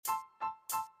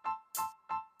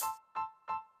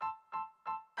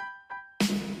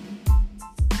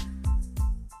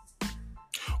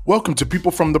Welcome to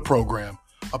People from the Program,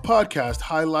 a podcast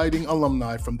highlighting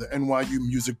alumni from the NYU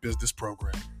Music Business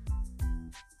Program.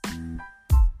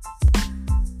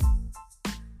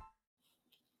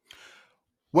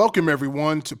 Welcome,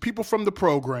 everyone, to People from the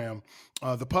Program,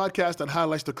 the podcast that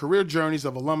highlights the career journeys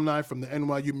of alumni from the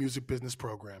NYU Music Business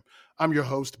Program. I'm your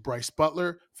host, Bryce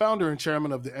Butler, founder and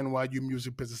chairman of the NYU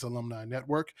Music Business Alumni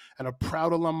Network, and a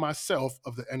proud alum myself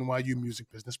of the NYU Music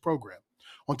Business Program.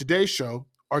 On today's show,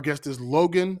 our guest is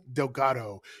Logan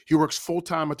Delgado. He works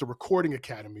full-time at the Recording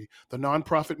Academy, the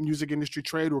nonprofit music industry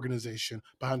trade organization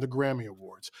behind the GRAMMY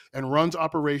Awards, and runs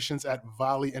operations at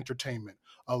Vali Entertainment,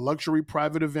 a luxury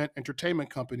private event entertainment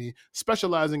company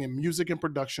specializing in music and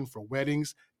production for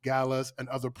weddings, galas, and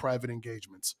other private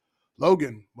engagements.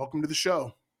 Logan, welcome to the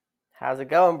show. How's it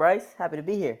going, Bryce? Happy to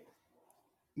be here.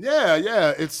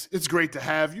 Yeah, it's great to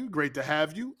have you.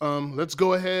 Let's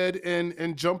go ahead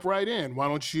and jump right in. Why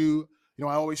don't you?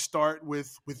 I always start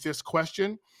with this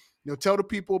question. Tell the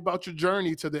people about your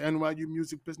journey to the NYU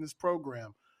Music Business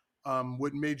Program.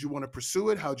 What made you want to pursue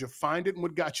it? How'd you find it, and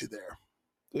what got you there?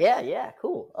 Yeah,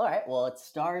 cool. All right. Well, it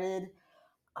started,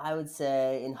 I would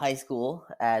say, in high school,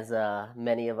 as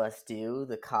many of us do,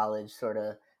 the college sort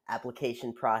of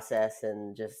application process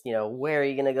and just, where are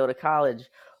you going to go to college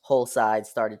whole side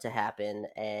started to happen.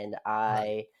 And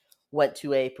I went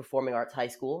to a performing arts high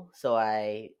school. So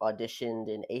I auditioned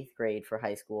in 8th grade for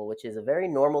high school, which is a very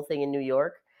normal thing in New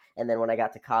York. And then when I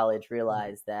got to college,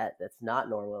 realized that that's not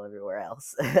normal everywhere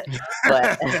else.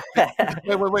 But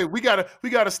wait. We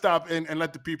gotta stop and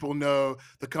let the people know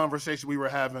the conversation we were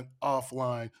having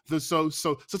offline. So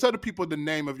tell the people the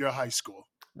name of your high school.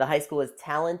 The high school is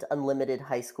Talent Unlimited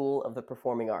High School of the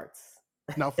Performing Arts.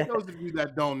 Now, for those of you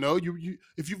that don't know, you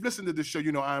if you've listened to this show,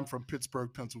 I'm from Pittsburgh,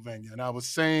 Pennsylvania, and I was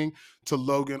saying to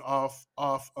Logan off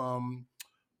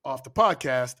the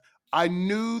podcast, I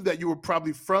knew that you were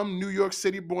probably from New York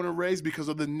City, born and raised, because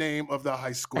of the name of the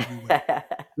high school you went to.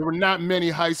 There were not many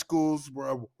high schools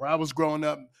where I was growing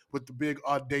up with the big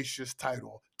audacious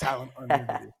title, Talent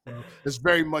Unlimited. So it's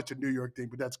very much a New York thing,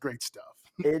 but that's great stuff.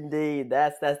 Indeed,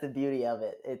 that's the beauty of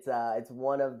it. It's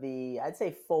one of the, I'd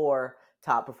say, 4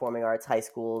 top performing arts high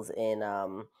schools in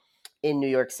New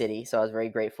York City. So I was very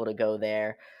grateful to go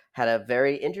there. Had a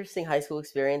very interesting high school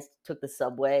experience. Took the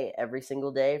subway every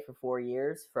single day for 4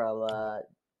 years from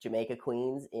Jamaica,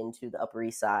 Queens into the Upper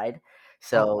East Side.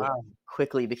 So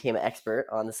quickly became an expert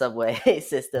on the subway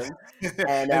system.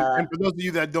 And for those of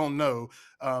you that don't know,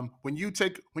 when you're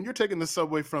taking the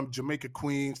subway from Jamaica,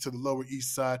 Queens to the Lower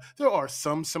East Side, there are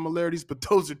some similarities, but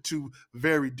those are 2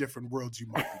 very different worlds you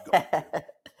might be going through.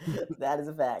 That is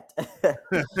a fact.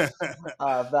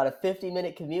 About a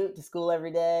 50-minute commute to school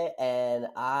every day, and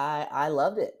I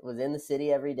loved it. Was in the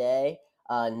city every day.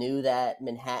 Knew that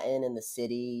Manhattan and the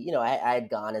city, I had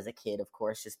gone as a kid, of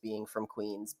course, just being from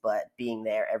Queens, but being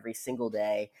there every single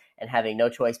day and having no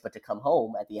choice but to come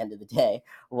home at the end of the day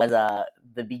was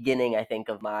the beginning, I think,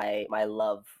 of my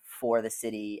love for the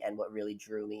city and what really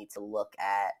drew me to look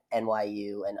at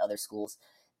NYU and other schools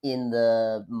in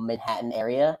the Manhattan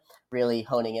area, really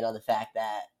honing in on the fact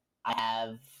that I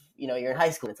have, you're in high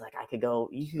school. It's like you could go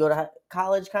to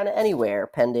college kind of anywhere,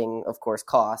 pending, of course,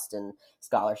 cost and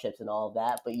scholarships and all of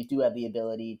that. But you do have the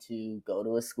ability to go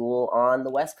to a school on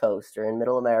the West Coast or in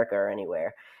Middle America or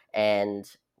anywhere. And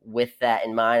with that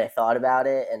in mind, I thought about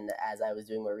it. And as I was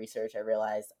doing my research, I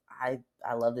realized I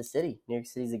love this city. New York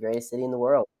City is the greatest city in the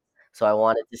world. So I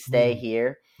wanted to stay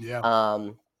here. Yeah.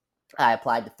 I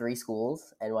applied to 3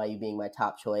 schools, NYU being my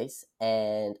top choice.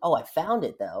 And I found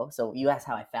it though. So you asked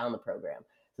how I found the program.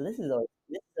 So this is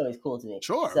always cool to me.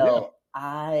 Sure. So yeah.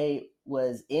 I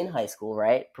was in high school,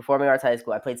 right? Performing arts high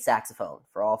school. I played saxophone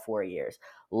for all 4 years.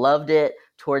 Loved it.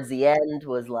 Towards the end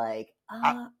was like,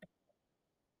 I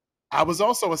was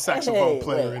also a saxophone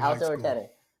player in high alto school. or tenor?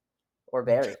 Or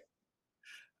bari?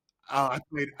 I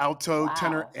played alto,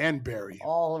 tenor, and bari.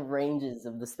 All ranges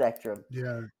of the spectrum.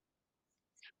 Yeah.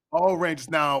 All ranges.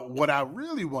 Now, what I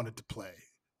really wanted to play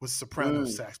was soprano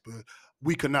sax, but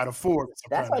we could not afford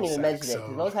soprano sax. That's why I didn't even mention it,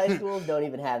 because most high schools don't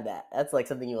even have that. That's like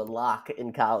something you unlock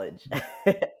in college.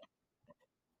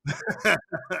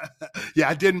 Yeah,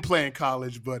 I didn't play in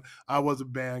college, but I was a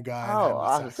band guy. Oh,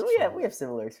 awesome. So we have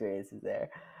similar experiences there.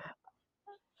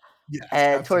 Yes, and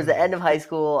absolutely. Towards the end of high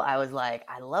school, I was like,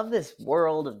 I love this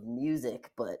world of music,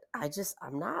 but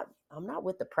I'm not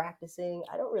with the practicing.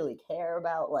 I don't really care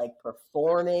about like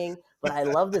performing, but I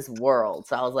love this world.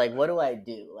 So I was like, what do I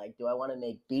do? Like, do I want to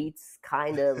make beats?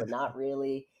 Kind of, but not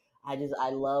really. I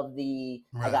love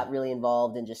I got really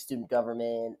involved in just student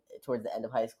government towards the end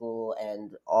of high school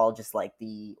and all just like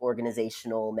the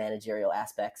organizational managerial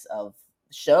aspects of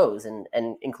shows, and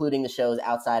including the shows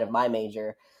outside of my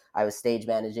major. I was stage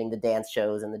managing the dance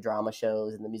shows and the drama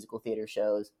shows and the musical theater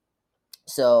shows.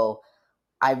 So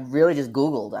I really just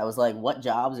Googled. I was like, what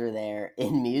jobs are there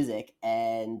in music?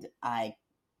 And I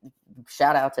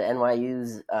shout out to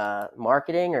NYU's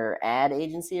marketing or ad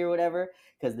agency or whatever,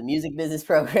 because the music business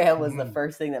program was the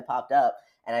first thing that popped up.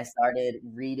 And I started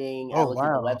reading, I Oh, looked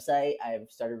at the wow. website, I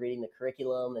started reading the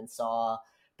curriculum and saw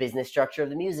business structure of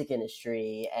the music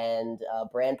industry and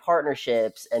brand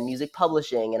partnerships and music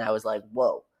publishing. And I was like,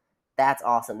 whoa, that's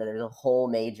awesome that there's a whole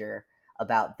major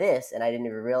about this. And I didn't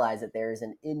even realize that there's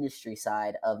an industry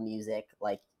side of music,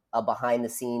 like a behind the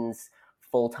scenes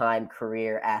full-time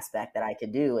career aspect that I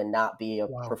could do and not be a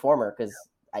Wow. performer, because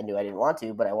I knew I didn't want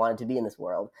to, but I wanted to be in this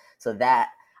world. So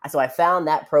I found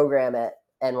that program at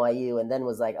NYU, and then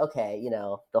was like, okay, you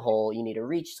know, the whole, you need a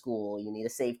reach school, you need a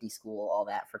safety school, all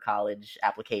that for college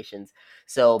applications.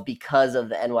 So because of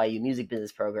the NYU music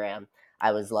business program,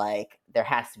 I was like, there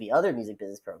has to be other music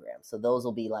business programs. So those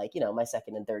will be like, you know, my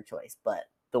second and third choice. But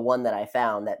the one that I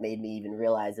found that made me even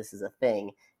realize this is a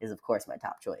thing is, of course, my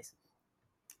top choice.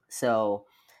 So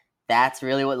that's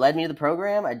really what led me to the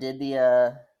program. I did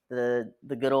the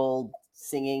good old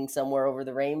singing somewhere over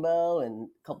the rainbow and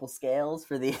a couple scales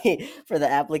for the for the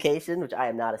application, which I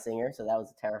am not a singer, so that was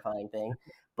a terrifying thing.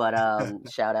 But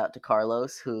shout out to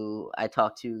Carlos, who I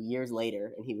talked to years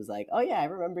later, and he was like, "Oh yeah, I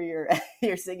remember your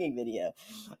your singing video,"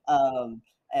 um,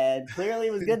 and clearly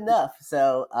it was good enough.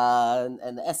 So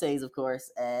and the essays, of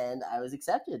course, and I was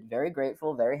accepted. Very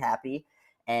grateful, very happy,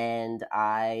 and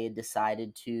I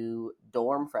decided to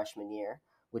dorm freshman year,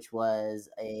 which was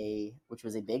a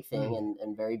big thing,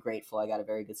 and very grateful. I got a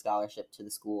very good scholarship to the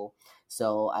school,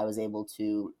 so I was able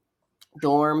to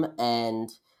dorm, and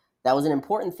that was an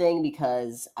important thing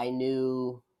because I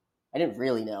didn't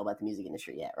really know about the music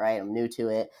industry yet, right? I'm new to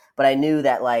it, but I knew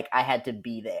that like I had to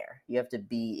be there. You have to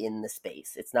be in the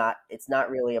space. It's not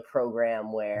really a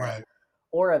program where, Right.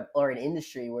 or an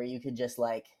industry where you could just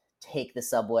like take the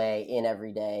subway in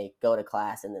every day, go to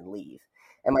class, and then leave.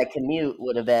 And my commute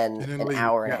would have been And then an leave.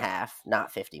 hour and a Yeah. half,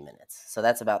 not 50 minutes. So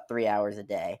that's about 3 hours a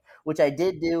day, which I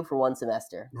did do for one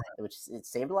semester, Right. which it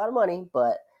saved a lot of money,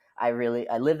 but I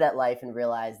lived that life and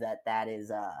realized that that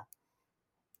is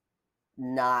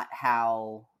not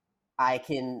how I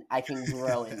can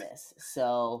grow in this.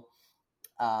 So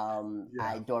I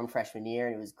Yeah. dormed freshman year,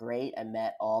 and it was great. I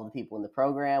met all the people in the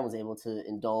program, was able to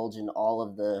indulge in all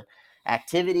of the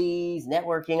activities,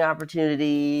 networking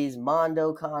opportunities,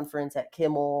 Mondo conference at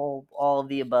Kimmel, all of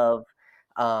the above.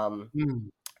 Um, Mm.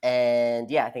 and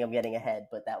yeah, I think I'm getting ahead,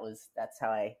 but that's how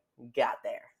I got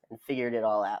there and figured it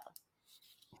all out.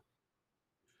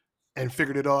 And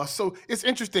figured it out. So it's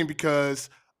interesting because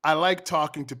I like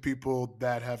talking to people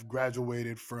that have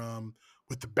graduated from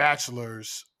with the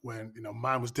bachelor's when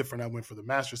mine was different. I went for the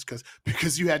master's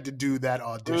because you had to do that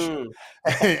audition.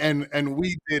 Mm. And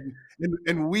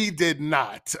we did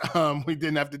not. We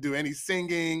didn't have to do any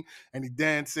singing, any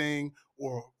dancing,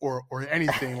 or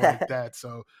anything like that.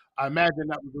 So I imagine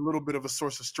that was a little bit of a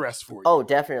source of stress for you. Oh,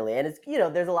 definitely. And it's,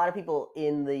 there's a lot of people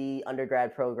in the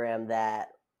undergrad program that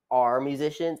are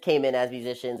musicians, came in as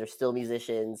musicians or still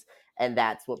musicians, and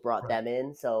that's what brought Right. them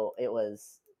in. So it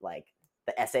was like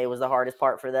the essay was the hardest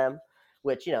part for them,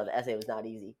 which, the essay was not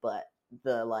easy, but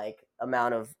the like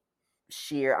amount of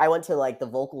I went to like the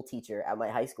vocal teacher at my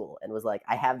high school and was like,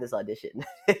 I have this audition.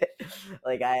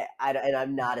 Like and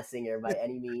I'm not a singer by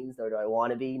any means, nor do I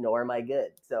want to be, nor am I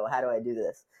good. So how do I do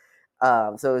this?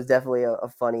 So it was definitely a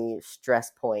funny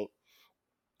stress point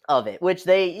of it, which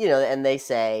and they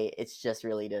say it's just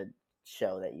really to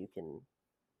show that you can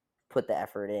put the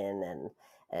effort in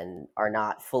and are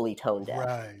not fully tone deaf.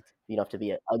 Right. You don't have to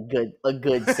be a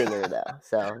good singer though.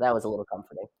 So that was a little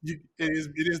comforting. It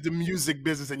is the music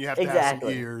business, and you have to have some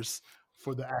Exactly. ears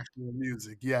for the actual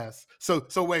music. Yes. So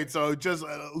wait. So just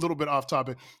a little bit off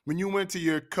topic. When you went to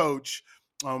your coach,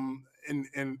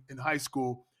 in high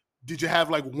school, did you have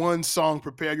like one song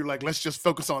prepared? You're like, let's just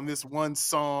focus on this one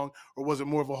song, or was it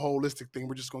more of a holistic thing?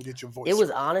 We're just gonna get your It voice was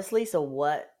right. honestly, so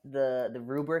what the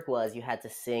rubric was, you had to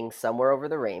sing Somewhere Over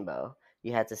the Rainbow,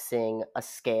 you had to sing a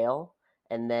scale,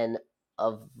 and then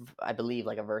I believe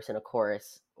like a verse and a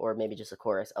chorus, or maybe just a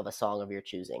chorus of a song of your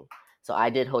choosing. So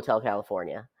I did Hotel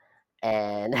California,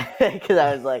 and because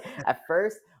I was like, at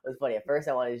first it was funny. At first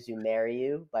I wanted to do "Marry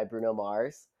You" by Bruno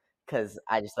Mars because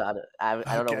I just thought I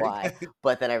don't know Okay. why,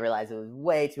 but then I realized it was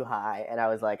way too high, and I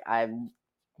was like, I'm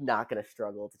not gonna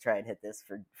struggle to try and hit this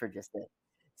for just it.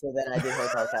 So then I did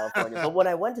Hotel California. But when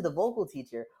I went to the vocal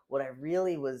teacher, what I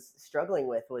really was struggling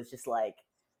with was just like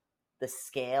the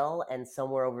scale and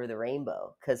Somewhere Over the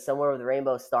Rainbow, because Somewhere Over the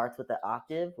Rainbow starts with the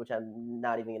octave, which I'm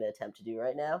not even going to attempt to do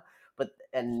right now,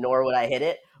 and nor would I hit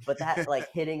it. But that,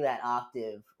 like, hitting that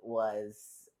octave was,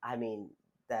 I mean,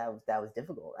 that was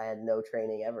difficult. I had no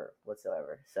training ever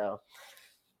whatsoever. So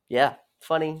yeah,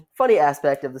 funny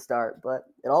aspect of the start, but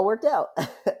it all worked out.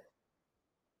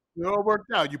 It all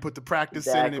worked out. You put the practice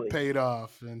in and it Exactly. paid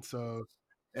off. And so,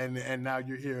 and now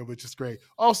you're here, which is great.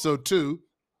 Also, too,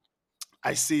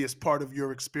 I see as part of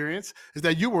your experience is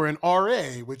that you were an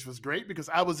RA, which was great because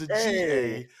I was a GA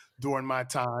Hey. during my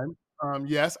time.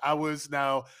 Yes, I was.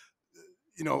 Now,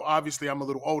 obviously I'm a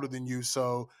little older than you.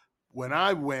 So when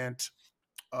I went,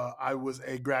 I was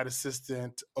a grad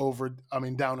assistant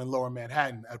down in Lower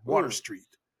Manhattan at Water Mm.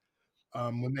 Street.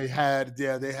 When they had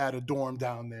a dorm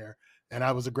down there, and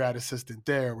I was a grad assistant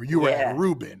there, where you were at Yeah.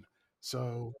 Reuben.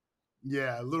 So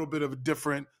yeah, a little bit of a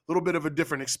different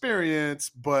experience,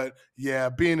 but yeah,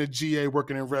 being a GA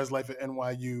working in res life at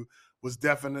NYU was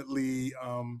definitely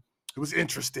it was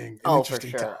interesting, an Oh, for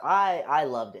interesting time. sure. I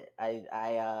loved it.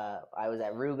 I was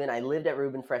at Reuben. I lived at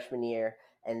Reuben freshman year,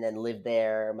 and then lived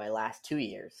there my last 2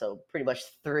 years. So pretty much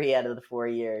 3 out of the 4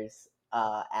 years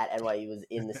at NYU was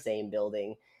in the same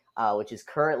building, which is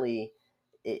currently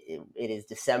it is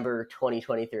December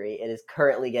 2023. It is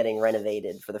currently getting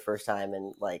renovated for the first time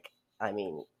in, like, I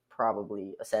mean,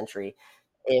 probably a century.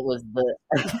 It was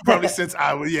Probably the since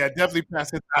I was, yeah, definitely past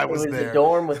since I it was was the there.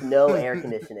 dorm with no air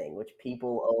conditioning, which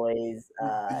people always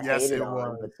Yes, hated it on.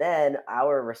 was. But then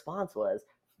our response was,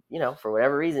 for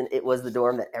whatever reason, it was the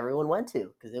dorm that everyone went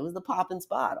to because it was the poppin'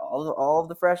 spot. All of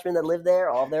the freshmen that lived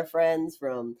there, all of their friends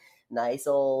from nice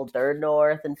old Third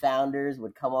North and Founders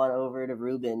would come on over to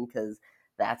Reuben because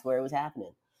that's where it was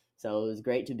happening. So it was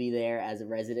great to be there as a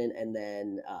resident. And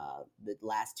then the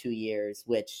last 2 years,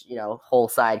 which, whole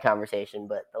side conversation,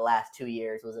 but the last 2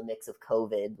 years was a mix of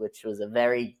COVID, which was a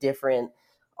very different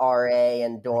RA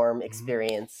and dorm Mhm.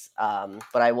 experience.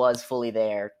 But I was fully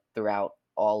there throughout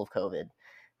all of COVID,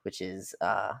 which is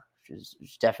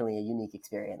definitely a unique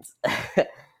experience.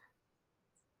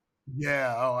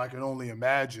 Yeah, oh, I can only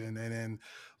imagine. And then,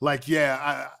 like,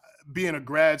 yeah, being a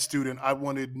grad student, I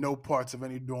wanted no parts of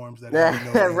any dorms that had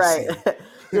no Right. AC.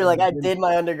 You're like, I Didn't, did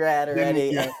my undergrad didn't, already.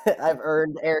 yeah. I've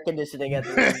earned air conditioning at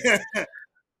least.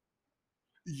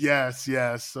 Yes,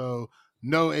 yes. So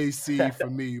no AC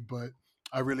for me, but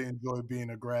I really enjoyed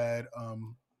being a grad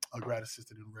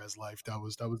assistant in res life. That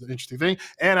was an interesting thing.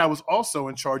 And I was also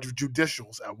in charge of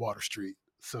judicials at Water Street.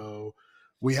 So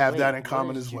we have that Wait, in what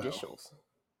common is as well. judicials?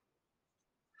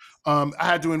 I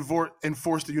had to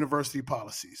enforce the university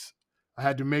policies. I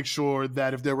had to make sure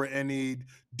that if there were any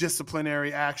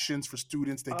disciplinary actions for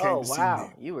students, they Oh, came to see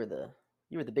wow. me. You were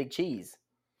the big cheese.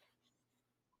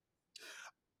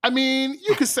 I mean,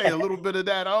 you could say a little bit of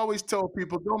that. I always tell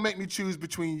people, don't make me choose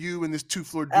between you and this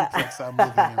 2-floor duplex I'm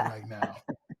living in right now,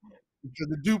 because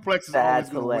the duplex is always That's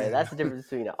going to hilarious. win. That's the difference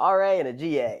between an RA and a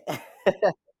GA.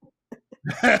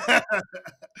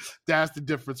 That's the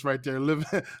difference right there.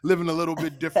 Living a little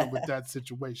bit different with that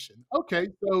situation. Okay,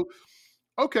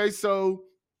 so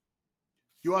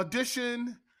you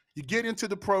audition, you get into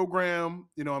the program.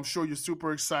 I'm sure you're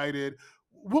super excited.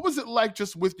 What was it like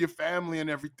just with your family and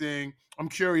everything? I'm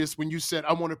curious when you said,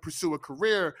 I want to pursue a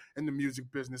career in the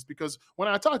music business, because when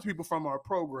I talk to people from our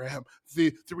program,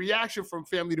 the reaction from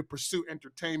family to pursue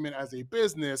entertainment as a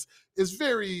business is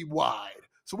very wide.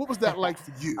 So what was that like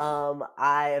for you?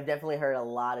 I have definitely heard a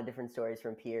lot of different stories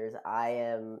from peers. I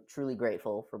am truly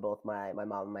grateful for both my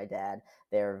mom and my dad.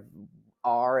 They're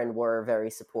are and were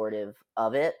very supportive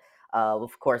of it.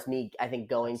 Of course, I think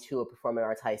going Yes. to a performing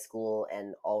arts high school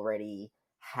and already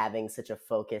having such a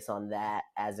focus on that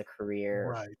as a career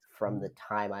Right. from the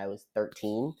time I was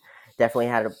 13 definitely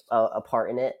had a part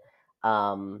in it.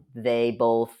 They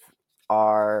both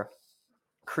are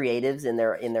creatives in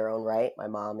their own right. My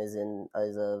mom is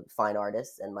a fine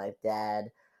artist, and my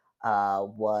dad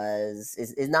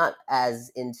is not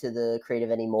as into the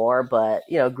creative anymore, but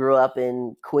grew up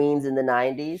in Queens in the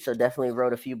 '90s, so definitely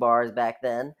wrote a few bars back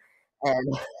then.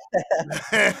 And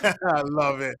I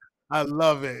love it. I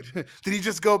love it. Did he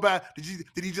just go by?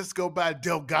 Did he just go by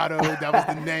Delgado? That was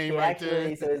the name he right there.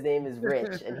 actually, so his name is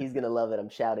Rich, and he's gonna love it. I'm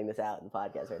shouting this out in the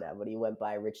podcast right now, but he went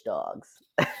by Rich Dogs.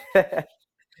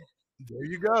 There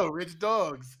you go, Rich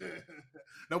Dogs.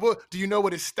 Now, what do you know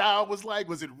what his style was like?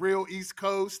 Was it real East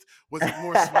Coast? Was it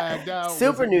more swagged out? Was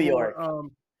Super it New more York.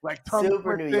 like tongue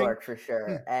Super New twisting? York for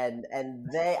sure. And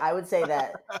I would say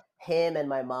that him and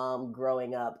my mom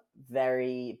growing up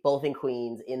both in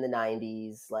Queens in the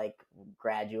 '90s, like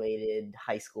graduated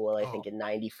high school I Oh, think in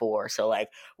 '94. So like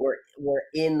we're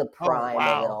in the oh prime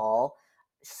of it wow. all.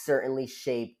 certainly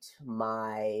shaped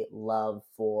my love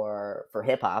for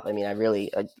hip hop. I mean,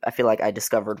 I feel like I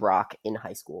discovered rock in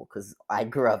high school because I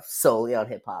grew up solely on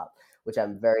hip hop, which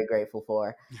I'm very grateful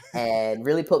for, and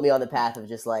really put me on the path of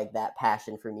just like that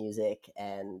passion for music,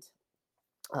 and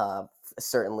uh,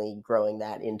 certainly growing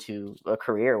that into a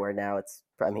career where now it's,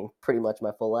 I mean, pretty much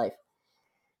my full life.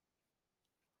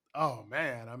 Oh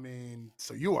man, I mean,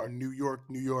 so you are New York,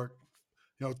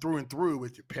 through and through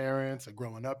with your parents and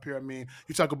growing up here. I mean,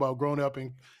 you talk about growing up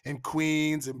in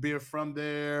Queens and being from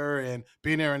there and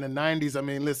being there in the '90s. I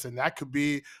mean, listen, that could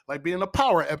be like being an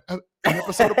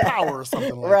episode of Power or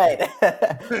something like Right.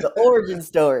 that. The origin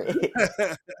story.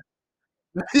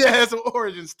 Yeah, it's an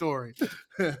origin story.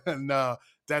 No,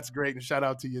 that's great. And shout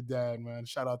out to your dad, man.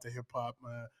 Shout out to hip hop,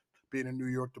 man. Being in New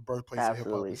York, the birthplace of hip hop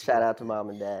Absolutely. as Shout well. out to mom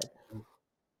and dad.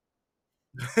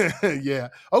 Yeah.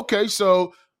 Okay.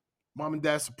 So mom and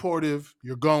dad supportive.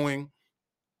 You're going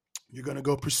to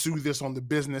go pursue this on the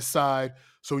business side.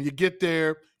 So when you get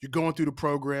there, you're going through the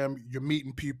program, you're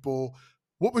meeting people.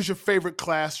 What was your favorite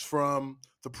class from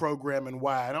the program and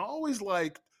why? And I always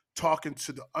like talking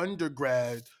to the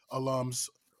undergrad alums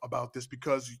about this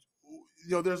because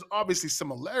there's obviously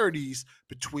similarities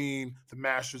between the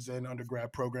master's and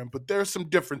undergrad program, but there's some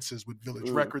differences with Village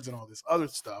Mm. Records and all this other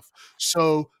stuff.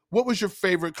 So what was your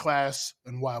favorite class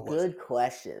and why was it? Good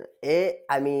question.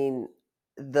 I mean,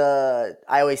 I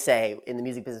always say in the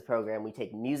music business program, we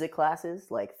take music classes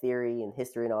like theory and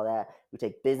history and all that. We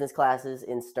take business classes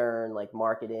in Stern, like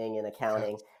marketing and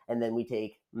accounting, Yes. and then we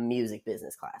take music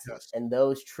business classes. Yes. And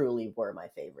those truly were my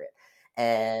favorite.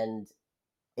 And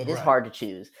it is Right. hard to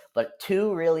choose, but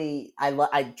two really,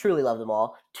 I truly love them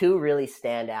all. Two really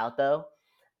stand out though.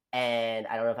 And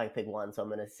I don't know if I can pick one, so I'm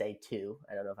going to say two.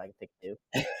 I don't know if I can pick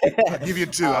I'll give you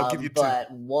two. two. I'll give you two.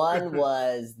 But one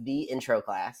was the intro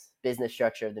class, business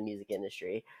structure of the music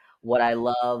industry. What I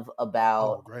love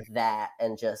about Oh, great. that,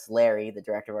 and just Larry, the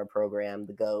director of our program,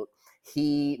 the GOAT,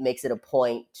 he makes it a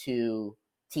point to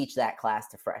teach that class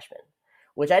to freshmen,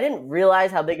 which I didn't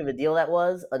realize how big of a deal that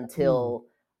was Mm. until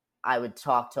I would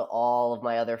talk to all of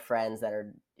my other friends that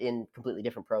are in completely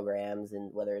different programs,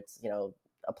 and whether it's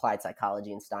applied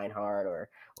psychology in Steinhardt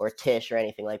or Tisch or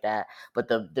anything like that. But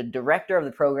the director of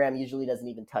the program usually doesn't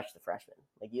even touch the freshmen.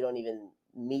 Like you don't even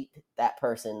meet that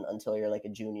person until you're like a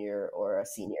junior or a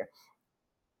senior.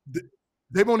 Th-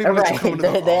 They won't even let you Right. come into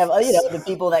the They have, office. the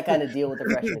people that kind of deal with the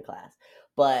freshman class.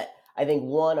 But I think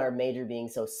one, our major being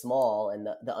so small, and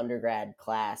the undergrad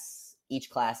class, each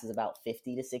class is about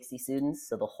 50 to 60 students.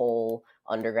 So the whole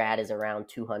undergrad is around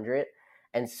 200.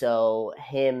 And so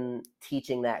him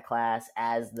teaching that class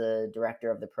as the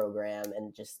director of the program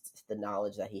and just the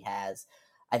knowledge that he has,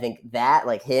 I think that,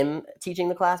 like him teaching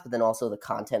the class, but then also the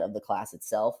content of the class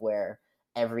itself, where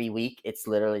every week it's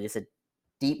literally just a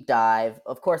deep dive,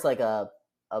 of course, like a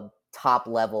top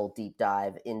level deep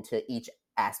dive into each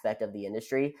aspect of the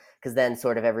industry, because then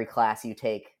sort of every class you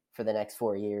take for the next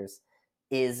 4 years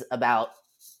is about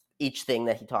each thing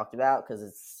that he talked about, because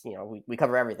it's we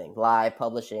cover everything: live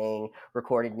publishing,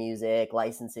 recorded music,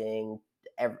 licensing,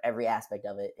 every aspect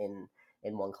of it in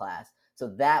one class. So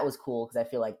that was cool because I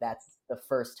feel like that's the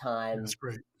first That's time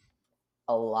great.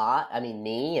 a lot. I mean,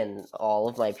 me and all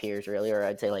of my peers, really, or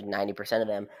I'd say like 90% of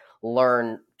them,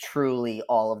 learn truly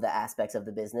all of the aspects of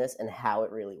the business and how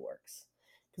it really works.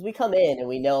 Because we come in and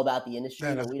we know about the industry,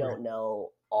 Yeah, but that's we great. don't know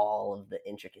all of the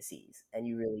intricacies. And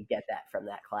you really get that from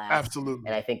that class. And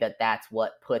Absolutely. I think that that's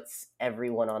what puts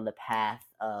everyone on the path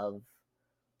of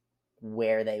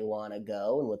where they want to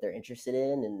go and what they're interested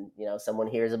in. And, someone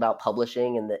hears about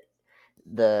publishing and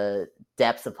the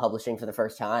depths of publishing for the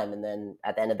first time, and then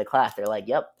at the end of the class they're like,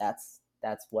 yep, that's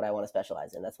what I want to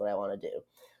specialize in, that's what I want to do,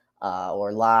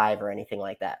 or live or anything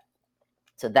like that.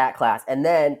 So that class, and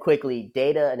then quickly,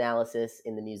 data analysis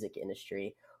in the music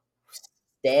industry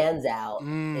stands out. It's a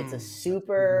That's a good one.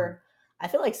 super, I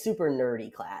feel like super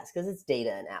nerdy class because it's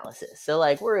data analysis. So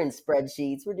like we're in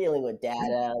spreadsheets, we're dealing with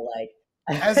data, like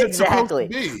As it's supposed to exactly.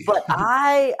 be. But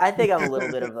I think I'm a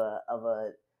little bit of a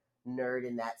nerd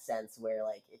in that sense, where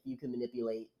like if you can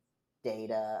manipulate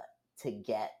data to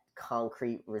get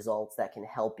concrete results that can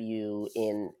help you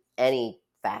in any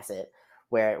facet,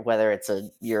 whether it's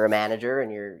you're a manager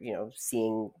and you're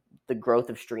seeing the growth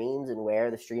of streams and where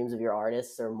the streams of your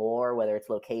artists are more, whether it's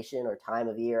location or time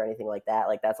of year or anything like that,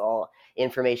 like that's all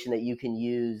information that you can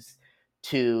use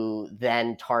to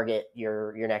then target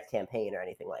your next campaign or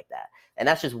anything like that. And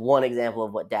that's just one example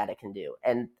of what data can do.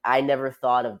 And I never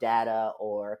thought of data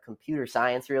or computer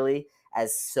science really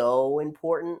as so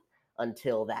important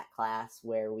until that class,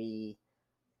 where we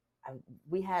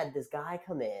had this guy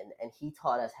come in and he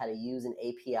taught us how to use an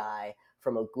API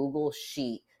from a Google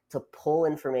Sheet to pull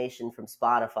information from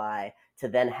Spotify to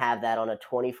then have that on a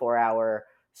 24-hour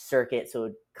circuit, so it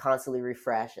would constantly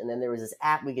refresh. And then there was this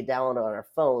app we could download on our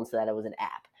phone so that it was an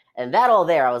app. And that all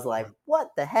there, I was like, what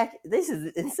the heck? This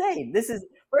is insane. This is,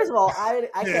 first of all, I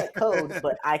can't code,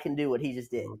 but I can do what he just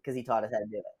did because he taught us how to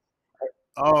do it.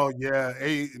 Oh yeah,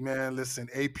 man, listen,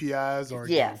 APIs are a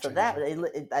Yeah, game so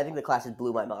changer. I think the classes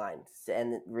blew my mind,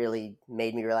 and it really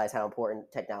made me realize how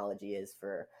important technology is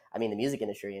for, I mean, the music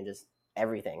industry and just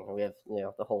everything. We have,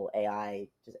 the whole AI,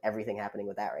 just everything happening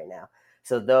with that right now.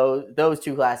 So those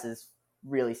two classes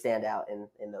really stand out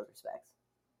in those respects.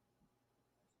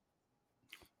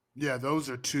 Yeah, those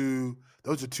are two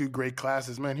great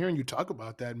classes, man. Hearing you talk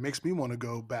about that makes me want to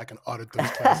go back and audit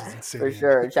those classes and sit For in.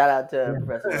 sure. Shout out to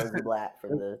Professor Rosenblatt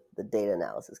from the data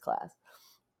analysis class.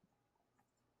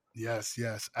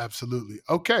 Yes, absolutely.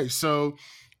 Okay, so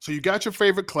you got your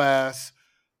favorite class,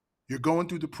 you're going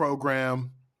through the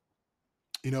program,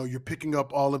 you're picking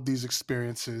up all of these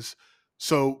experiences.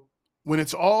 So when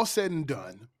it's all said and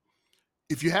done,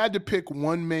 if you had to pick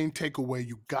one main takeaway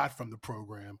you got from the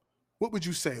program, what would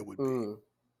you say it would be?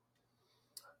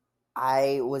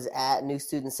 I was at New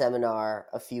Student Seminar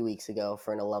a few weeks ago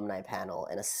for an alumni panel,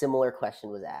 and a similar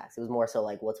question was asked. It was more so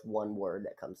like, what's one word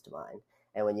that comes to mind?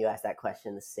 And when you asked that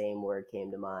question, the same word came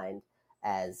to mind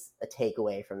as a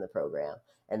takeaway from the program,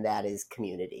 and that is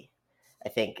community. I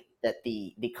think that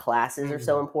the classes are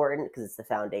so important because it's the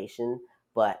foundation,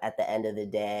 but at the end of the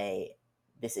day,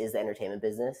 this is the entertainment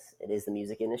business. It is the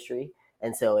music industry.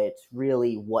 And so it's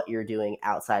really what you're doing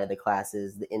outside of the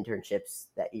classes, the internships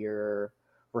that you're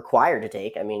required to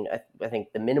take. I mean, I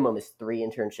think the minimum is 3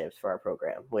 internships for our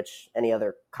program, which any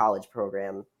other college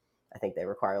program, I think they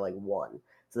require like 1.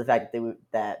 So the fact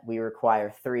that we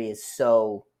require 3 is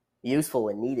so useful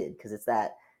and needed because it's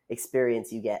that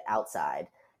experience you get outside.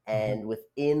 And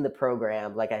within the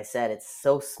program, like I said, it's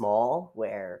so small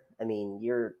where, I mean,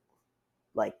 you're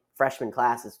like freshman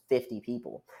class is 50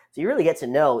 people. So you really get to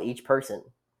know each person.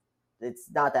 It's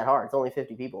not that hard. It's only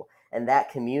 50 people. And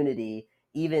that community,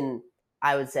 even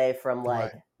I would say from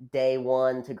like day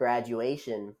 1 to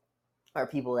graduation, are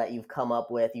people that you've come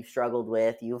up with, you've struggled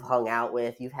with, you've hung out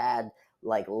with, you've had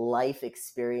like life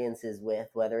experiences with,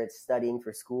 whether it's studying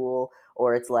for school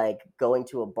or it's like going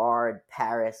to a bar in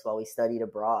Paris while we studied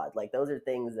abroad. Like those are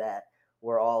things that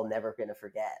we're all never going to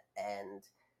forget. And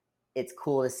it's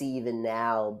cool to see even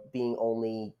now being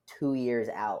only 2 years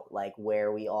out, like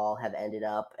where we all have ended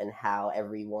up and how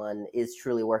everyone is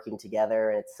truly working together.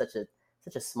 And it's such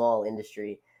a small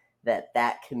industry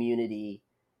that community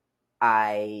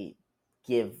I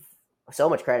give so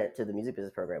much credit to the music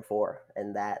business program for.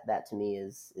 And that to me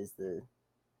is the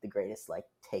greatest like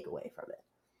takeaway from it.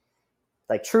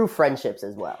 Like true friendships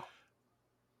as well.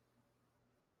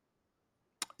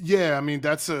 Yeah, I mean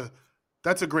that's a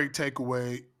great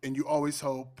takeaway, and you always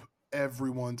hope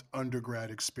everyone's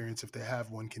undergrad experience, if they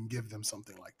have one, can give them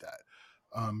something like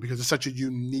that, because it's such a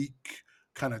unique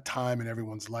kind of time in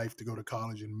everyone's life to go to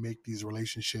college and make these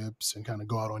relationships and kind of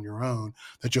go out on your own,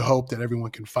 that you hope that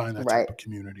everyone can find that type of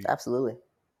community. Absolutely.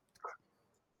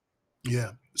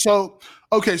 Yeah. So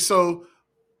okay, so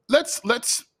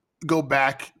let's go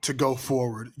back to go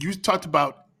forward. You talked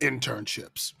about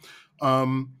internships.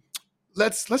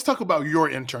 Let's talk about your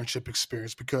internship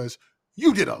experience, because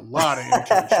you did a lot of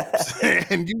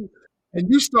internships and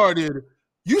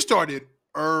you started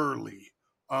early.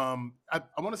 I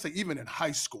want to say even in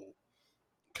high school,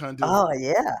 kind of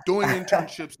doing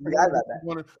internships,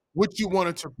 what you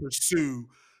wanted to pursue.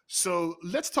 So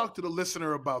let's talk to the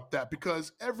listener about that,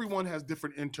 because everyone has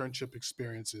different internship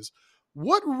experiences.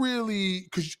 What really,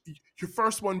 because your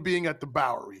first one being at the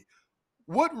Bowery,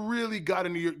 what really got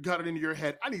it into your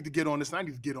head? I need to get on this. And I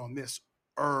need to get on this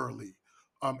early,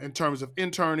 in terms of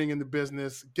interning in the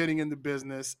business, getting in the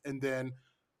business, and then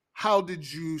how did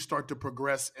you start to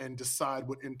progress and decide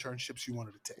what internships you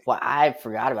wanted to take? Well, I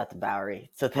forgot about the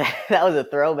Bowery, so that was a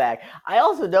throwback. I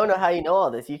also don't know how you know all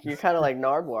this. You're kind of like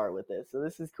Nardwuar with this, so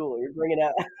this is cool. You're bringing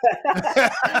out.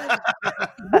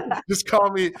 just call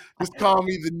me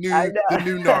the new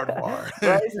Nardwuar.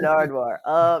 Bryce Nardwuar.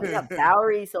 Yeah,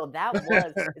 Bowery. So that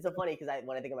was. It's so funny because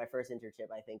when I think of my first internship,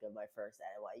 I think of my first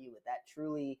at NYU, but that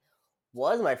truly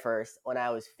was my first when I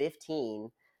was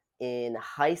 15 in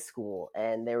high school,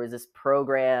 and there was this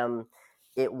program.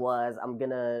 It was I'm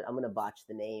gonna botch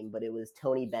the name, but it was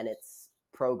Tony Bennett's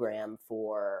program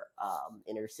for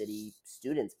inner city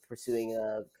students pursuing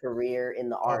a career in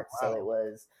the arts. Oh, wow. So it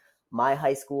was my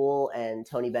high school, and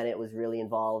Tony Bennett was really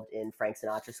involved in Frank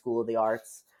Sinatra School of the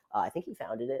Arts. I think he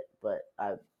founded it, but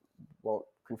I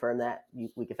confirm that.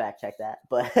 We could fact check that,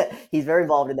 but he's very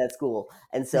involved in that school.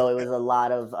 And so it was a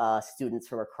lot of students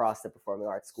from across the performing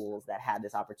arts schools that had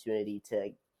this opportunity to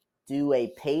do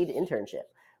a paid internship,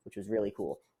 which was really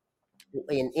cool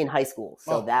in high school.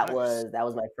 So Oh, nice. that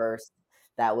was my first.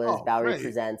 That was Oh, Bowery great.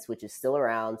 Presents, which is still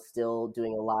around, still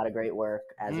doing a lot of great work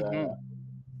as a Hmm.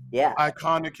 yeah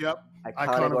Iconic. Yep. iconic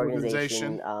Iconic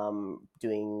organization, organization.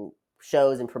 doing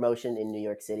shows and promotion in New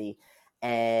York City,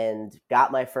 and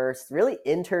got my first really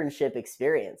internship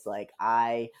experience. Like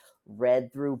I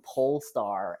read through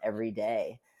Polestar every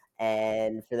day,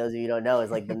 and for those of you who don't know,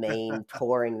 is like the main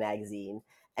touring magazine,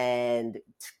 and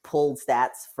pulled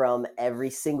stats from every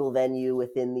single venue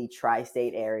within the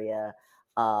tri-state area.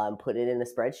 Put it in a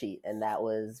spreadsheet, and that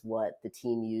was what the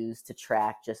team used to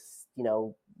track just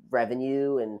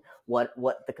revenue and what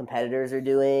the competitors are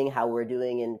doing, how we're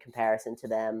doing in comparison to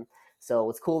them. So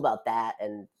what's cool about that,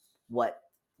 and what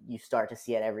you start to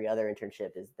see at every other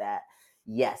internship, is that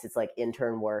yes, it's like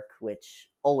intern work, which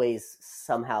always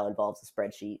somehow involves a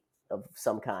spreadsheet of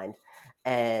some kind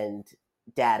and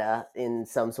data in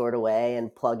some sort of way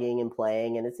and plugging and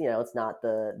playing, and it's not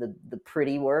the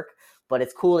pretty work, but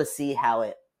it's cool to see how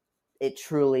it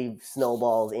truly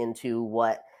snowballs into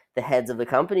what the heads of the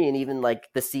company and even like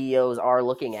the CEOs are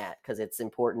looking at, because it's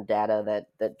important data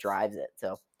that drives it.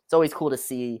 So it's always cool to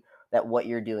see that what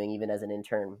you're doing, even as an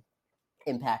intern,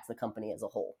 impacts the company as a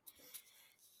whole.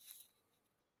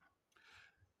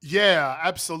 Yeah,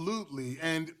 absolutely.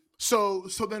 And so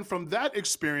then from that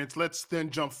experience, let's then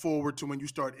jump forward to when you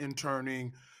start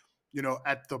interning,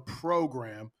 at the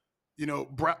program.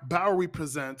 Bowery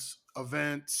presents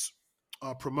events,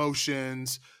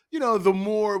 promotions, the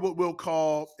more what we'll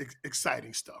call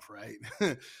exciting stuff, right?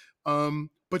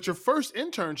 But your first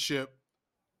internship,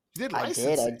 you did I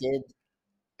licensing, did.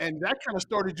 and that kind of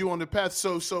started you on the path.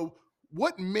 So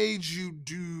what made you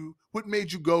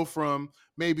go from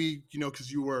maybe,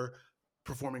 because you were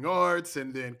performing arts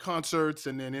and then concerts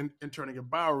and then interning at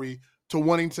Bowery, to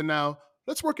wanting to now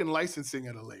let's work in licensing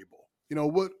at a label?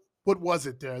 What was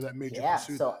it there that made you Yeah.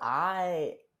 pursue So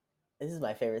that? this is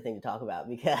my favorite thing to talk about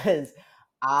because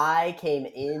I came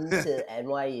into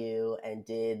NYU and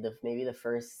did maybe the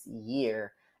first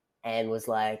year and was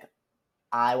like,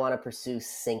 I want to pursue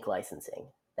sync licensing.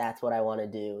 That's what I want to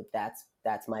do.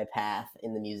 That's my path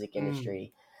in the music Mm,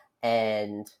 industry,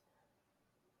 and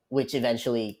which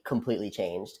eventually completely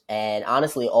changed. And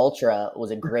honestly, Ultra was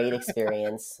a great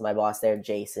experience. My boss there,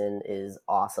 Jason, is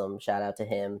awesome. Shout out to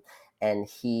him. And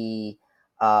he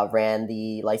ran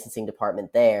the licensing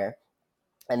department there.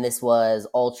 And this was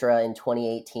Ultra in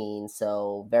 2018,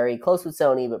 so very close with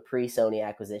Sony, but pre-Sony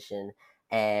acquisition.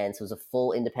 And so it was a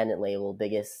full independent label,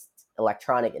 biggest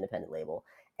electronic independent label.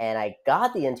 And I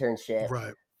got the internship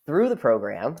right. through the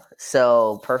program,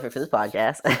 so perfect for this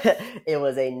podcast. It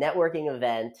was a networking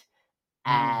event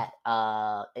Mm,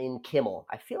 at in Kimmel.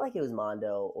 I feel like it was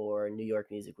Mondo or New York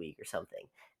Music Week or something.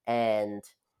 And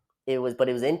it was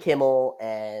in Kimmel,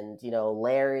 and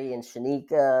Larry and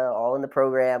Shanika, all in the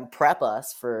program, prep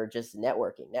us for just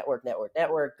networking,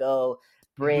 network, go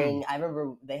hmm. bring. I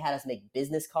remember they had us make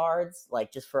business cards,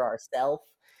 like just for ourselves.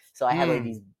 So I had like Mm.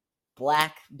 these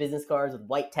black business cards with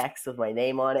white text with my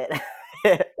name on it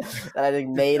that I think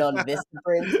made on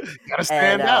Vistaprint, Gotta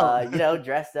and stand out.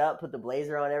 dressed up, put the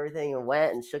blazer on, everything, and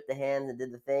went and shook the hands and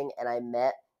did the thing. And I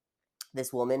met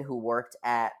this woman who worked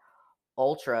at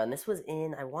Ultra, and this was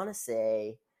in, I want to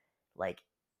say, like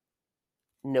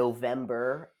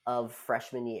November of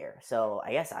freshman year. So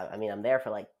I guess I mean I'm there for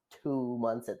like 2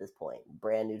 months at this point,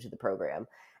 brand new to the program,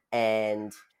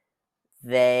 and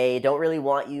they don't really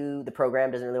want you. The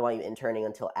program doesn't really want you interning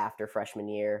until after freshman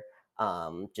year,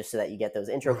 just so that you get those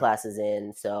intro Right. classes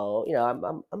in. So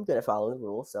I'm good at following the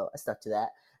rules, so I stuck to that.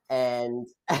 And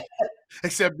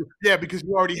Except, yeah, because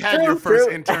you already had your true, first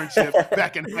true, internship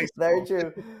back in high very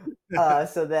school. true.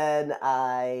 So then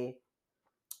I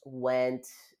went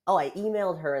I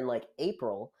emailed her in like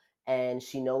April, and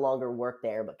she no longer worked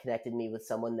there but connected me with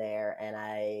someone there, and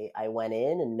I went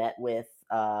in and met with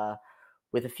a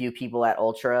few people at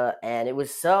Ultra, and it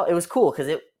was cool because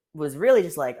it was really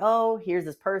just like, oh, here's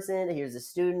this person, here's a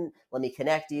student, let me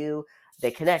connect you.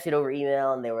 They connected over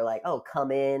email, and they were like, oh,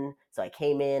 come in. So I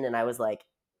came in, and I was like,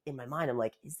 in my mind, I'm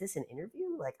like, is this an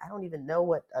interview? Like, I don't even know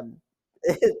what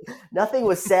nothing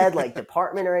was said, like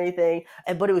department or anything,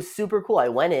 but it was super cool. I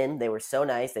went in, they were so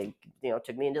nice. They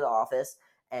took me into the office,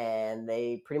 and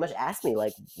they pretty much asked me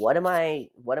like, what am I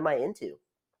into?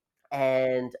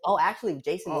 And actually,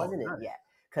 Jason Oh, wasn't in nice. yet,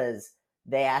 because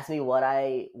they asked me what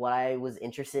I was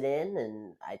interested in,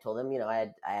 and I told them,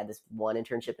 I had this one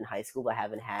internship in high school, but I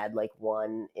haven't had like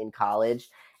one in college.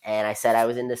 And I said I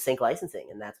was into sync licensing,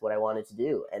 and that's what I wanted to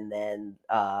do. And then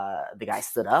the guy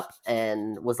stood up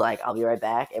and was like, "I'll be right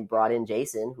back," and brought in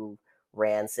Jason, who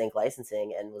ran sync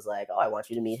licensing, and was like, "Oh, I want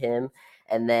you to meet him."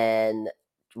 And then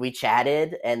we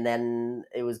chatted, and then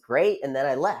it was great. And then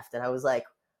I left, and I was like,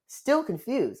 still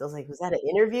confused. I was like, was that an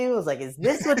interview? I was like, is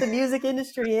this what the music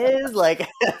industry is? Like,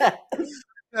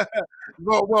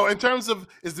 Well, in terms of,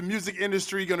 is the music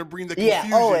industry going to bring the yeah,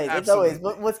 confusion? always. It's always.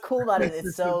 Absolutely. But what's cool about it,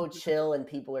 it's so chill and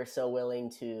people are so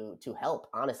willing to help,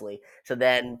 honestly. So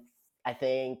then I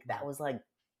think that was like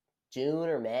June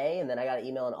or May, and then I got an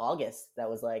email in August that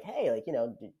was like, "Hey, like,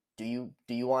 do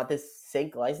you want this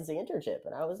sync licensing internship?"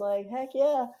 And I was like, "Heck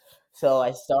yeah!" So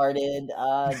I started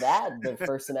that the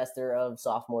first semester of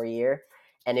sophomore year,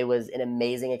 and it was an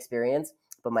amazing experience.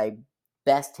 But my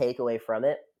best takeaway from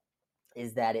it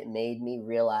is that it made me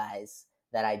realize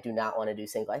that I do not want to do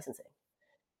sync licensing.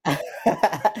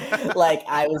 Like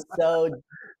I was so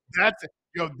That's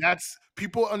that's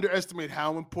people underestimate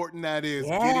how important that is,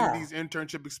 getting yeah. these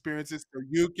internship experiences so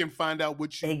you can find out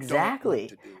what you don't want to Exactly.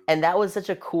 do. And that was such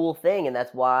a cool thing, and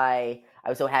that's why I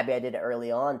was so happy I did it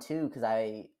early on too, because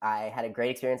I had a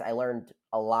great experience. I learned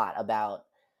a lot about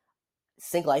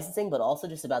sync licensing, but also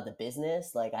just about the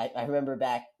business. Like I remember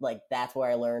back, like that's where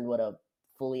I learned what a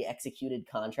fully executed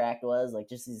contract was, like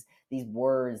just these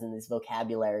words and this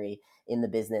vocabulary in the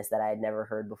business that I had never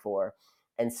heard before.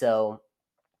 And so,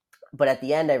 but at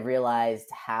the end I realized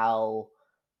how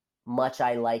much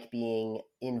I like being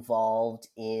involved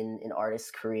in an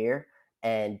artist's career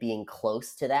and being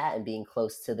close to that and being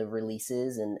close to the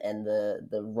releases and the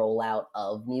rollout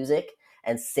of music.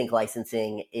 And sync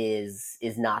licensing is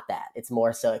not that. It's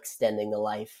more so extending the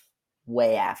life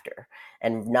way after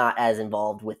and not as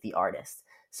involved with the artist.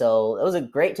 So it was a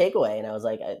great takeaway, and I was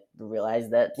like, I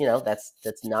realized that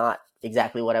that's not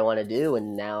exactly what I want to do,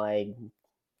 and now I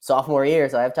sophomore year,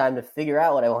 so I have time to figure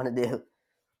out what I want to do.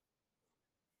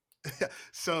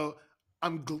 So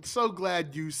I'm so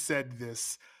glad you said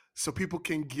this, so people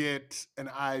can get an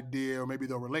idea, or maybe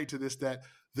they'll relate to this, that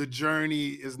the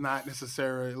journey is not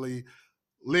necessarily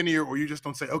linear, or you just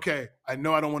don't say, okay, I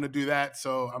know I don't want to do that,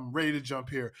 so I'm ready to jump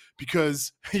here.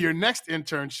 Because your next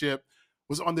internship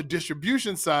was on the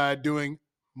distribution side doing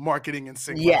marketing and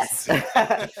sync Yes.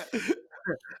 licensing.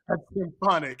 That's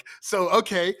symphonic. So,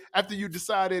 okay, after you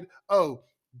decided, oh,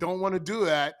 don't want to do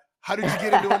that, how did you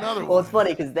get into another Well, it's one?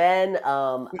 funny because then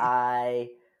I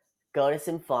go to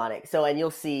symphonic. So, and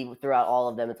you'll see throughout all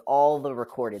of them, it's all the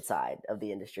recorded side of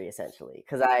the industry essentially.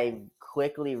 Because I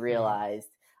quickly Mhm. realized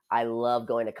I love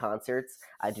going to concerts.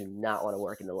 I do not want to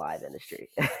work in the live industry.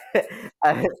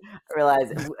 I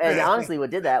realized, and honestly, what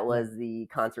did that was the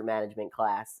concert management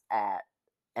class at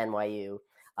NYU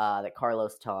that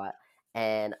Carlos taught.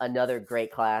 And another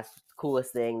great class.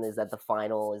 Coolest thing is that the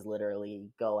final is literally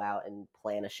go out and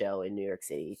plan a show in New York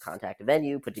City, contact a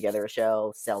venue, put together a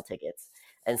show, sell tickets.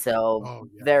 And so Oh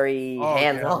yeah. very Oh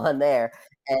hands yeah. on there.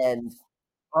 And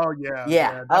Oh yeah.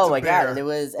 yeah. Yeah. That's Oh a my god. And it bear.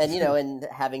 was, and and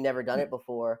having never done it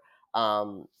before,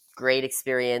 great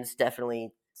experience.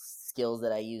 Definitely skills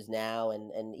that I use now.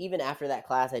 And even after that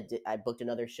class, I booked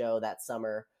another show that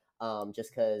summer. Just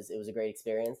because it was a great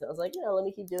experience, and I was like, let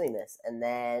me keep doing this, and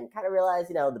then kind of realized,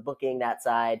 the booking that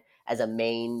side as a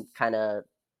main kind of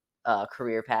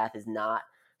career path is not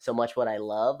so much what I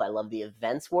love. I love the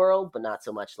events world, but not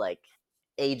so much like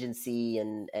agency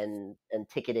and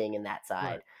ticketing and that Right.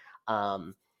 side.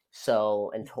 Um,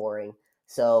 so and touring.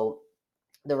 So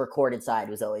the recorded side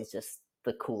was always just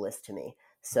the coolest to me.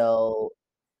 So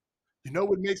You know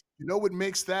what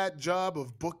makes that job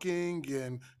of booking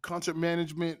and concert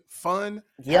management fun?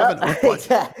 yep, Having a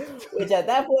budget. which at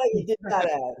that point you did not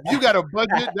If you have. got a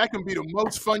budget, that can be the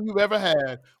most fun you've ever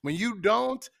had. When you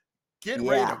don't, get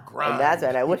ready to Yeah, and that's grind.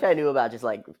 and I wish I knew about just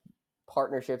like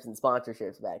partnerships and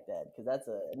sponsorships back then, because that's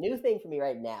a new thing for me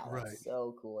right now. Right. That's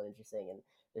so cool and interesting, and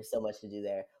there's so much to do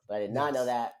there. But I did not know Yes.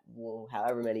 that, well,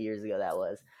 however many years ago that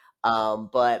was.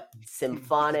 But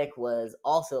Symphonic was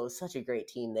also such a great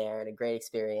team there and a great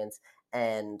experience.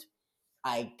 And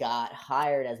I got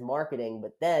hired as marketing,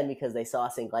 but then because they saw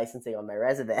sync licensing on my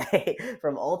resume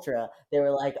from Ultra, they were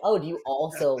like, "Oh, do you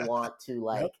also want to Yep.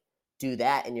 like do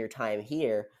that in your time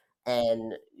here?"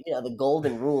 And the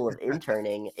golden rule of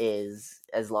interning is,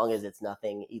 as long as it's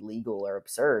nothing illegal or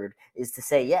absurd, is to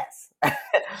say yes. Is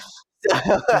so,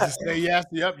 to say yes.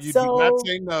 Yep. You do not so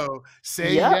say no.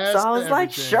 Say yep. So yes I to was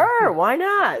like, everything. sure, why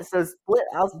not? So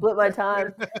I'll split my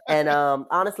time. And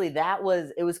honestly,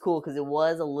 it was cool because it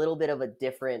was a little bit of a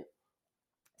different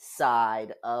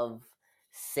side of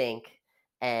Sync,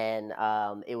 and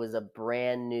it was a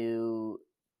brand new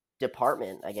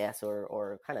department, I guess,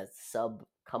 or kind of sub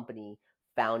company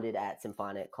founded at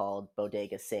Symphonic called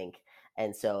Bodega Sync,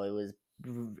 and so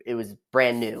it was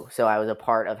brand new. So I was a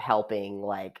part of helping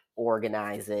like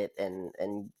organize it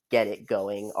and get it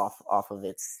going off of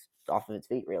its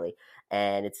feet, really.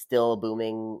 And it's still a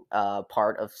booming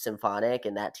part of Symphonic,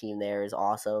 and that team there is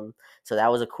awesome. So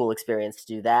that was a cool experience to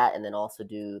do that, and then also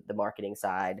do the marketing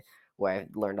side, where I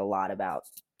learned a lot about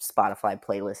Spotify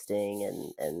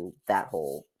playlisting and that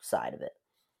whole side of it.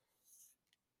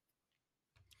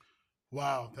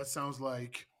 Wow, that sounds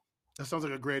like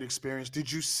a great experience.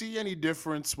 Did you see any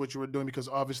difference what you were doing? Because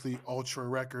obviously Ultra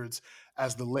Records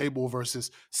as the label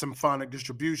versus Symphonic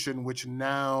Distribution, which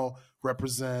now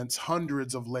represents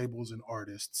hundreds of labels and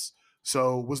artists.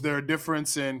 So was there a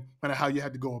difference in kind of how you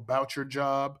had to go about your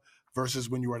job versus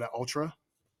when you were at Ultra?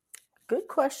 Good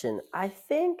question. I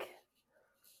think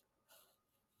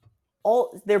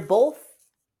they both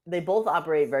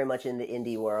operate very much in the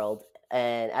indie world,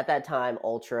 and at that time,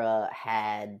 Ultra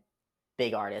had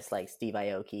big artists like Steve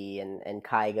Aoki and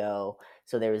Kygo.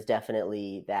 So there was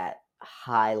definitely that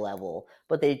high level,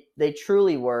 but they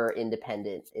truly were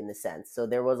independent in the sense. So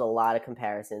there was a lot of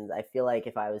comparisons. I feel like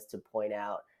if I was to point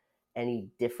out any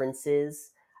differences,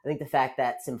 I think the fact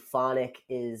that Symphonic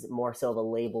is more so of a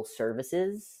label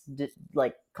services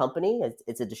like company.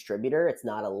 It's a distributor. It's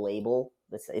not a label.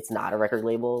 It's not a record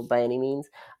label by any means.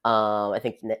 I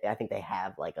think they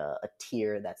have like a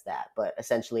tier that's that, but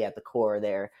essentially at the core,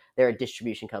 they're a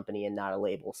distribution company and not a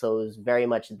label. So it was very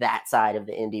much that side of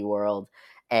the indie world.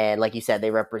 And like you said,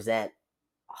 they represent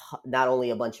not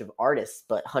only a bunch of artists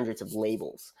but hundreds of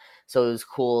labels. So it was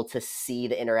cool to see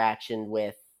the interaction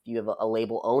with, you have a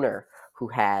label owner who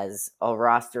has a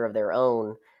roster of their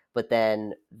own, but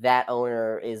then that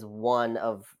owner is one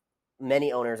of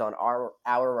many owners on our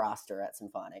roster at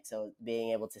Symphonic. So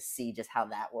being able to see just how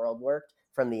that world worked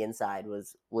from the inside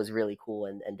was really cool,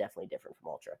 and definitely different from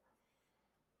Ultra.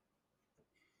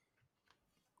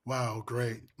 Wow,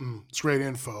 great. It's great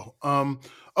info.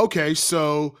 Okay,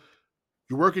 so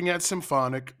you're working at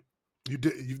Symphonic.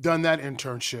 You've done that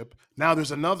internship. Now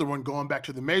there's another one going back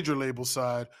to the major label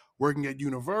side, working at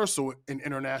Universal in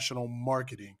international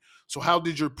marketing. So how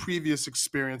did your previous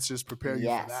experiences prepare you for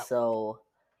Yes. that? So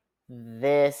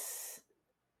this,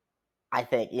 I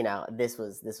think, this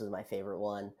was my favorite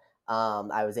one.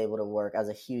 I was able to work. I was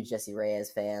a huge Jessie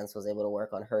Reyez fan, so I was able to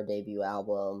work on her debut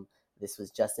album. This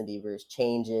was Justin Bieber's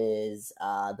Changes,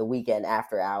 the weekend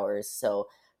after hours. So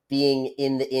being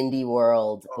in the indie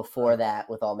world before that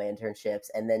with all my internships,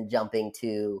 and then jumping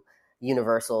to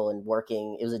Universal and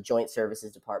working. It was a joint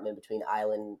services department between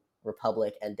Island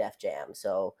Republic and Def Jam.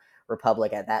 So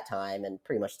Republic at that time, and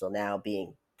pretty much still now,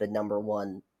 being the number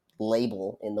one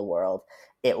label in the world,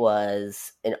 it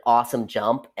was an awesome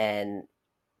jump and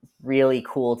really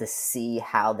cool to see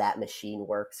how that machine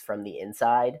works from the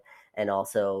inside, and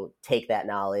also take that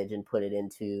knowledge and put it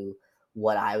into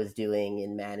what I was doing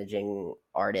in managing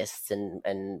artists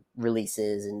and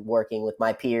releases, and working with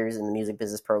my peers in the music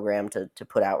business program to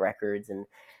put out records, and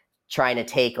trying to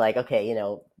take, like, okay,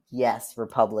 yes,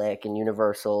 Republic and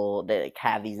Universal, they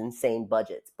have these insane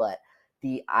budgets, but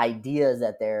the ideas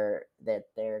that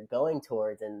they're going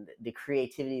towards and the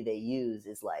creativity they use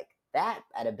is like that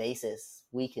at a basis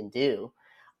we can do.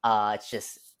 It's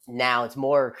just now it's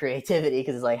more creativity,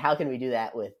 because it's like, how can we do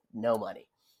that with no money?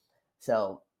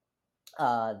 So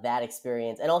that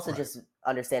experience, and also Right. just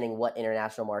understanding what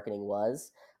international marketing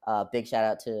was. Big shout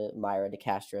out to Myra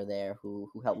DeCastro there,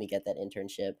 who helped me get that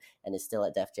internship and is still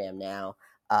at Def Jam now.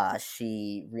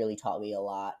 She really taught me a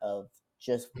lot of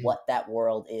just Mhm. what that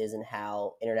world is, and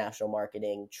how international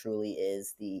marketing truly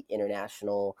is the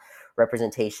international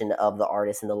representation of the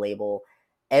artist and the label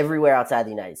everywhere outside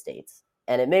the United States.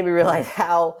 And it made me realize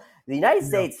how the United Yeah.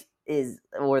 States is,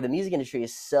 or the music industry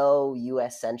is so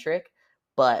US centric,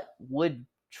 but would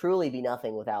truly be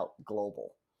nothing without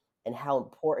global, and how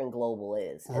important global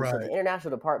is. And so the Right.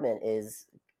 international department is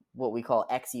what we call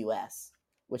ex-US,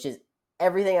 which is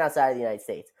everything outside of the United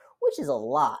States, which is a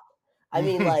lot. I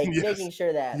mean, like, Yes. making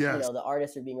sure that, Yes. the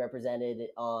artists are being represented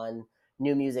on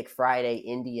New Music Friday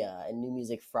India and New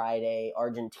Music Friday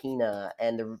Argentina,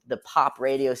 and the pop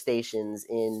radio stations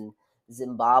in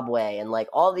Zimbabwe, and like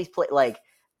all these like,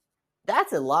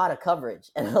 that's a lot of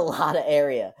coverage and a lot of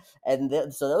area.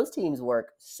 And so those teams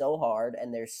work so hard,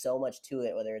 and there's so much to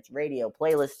it, whether it's radio,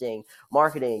 playlisting,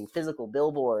 marketing, physical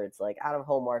billboards, like out of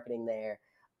home marketing there.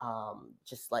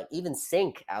 Just like even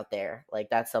sync out there, like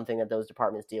that's something that those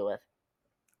departments deal with.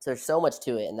 So there's so much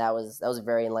to it. And that was a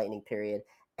very enlightening period.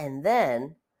 And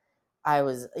then I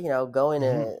was, going Mhm.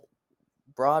 to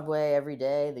Broadway every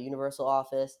day, the Universal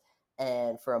office,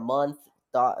 and for a month,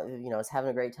 thought was having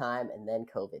a great time, and then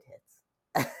COVID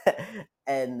hits.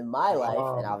 And my life,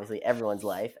 and Oh. obviously everyone's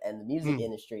life, and the music Hmm.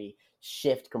 industry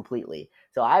shift completely.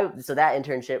 So that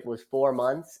internship was 4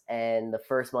 months, and the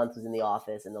first month was in the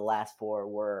office, and the last 4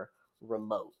 were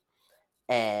remote.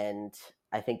 And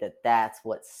I think that that's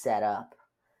what set up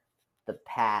the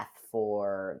path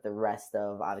for the rest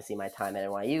of obviously my time at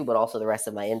NYU, but also the rest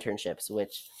of my internships,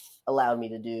 which allowed me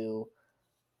to do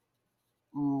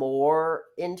more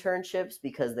internships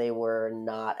because they were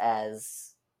not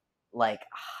as like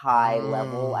high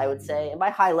level, I would say. Oh. And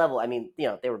by high level, I mean,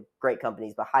 they were great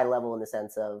companies, but high level in the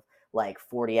sense of like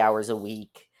 40 hours a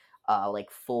week,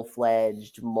 like full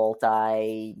fledged,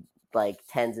 multi, like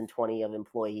tens and 20 of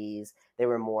employees. They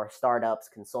were more startups,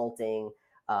 consulting,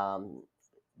 um,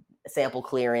 sample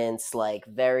clearance, like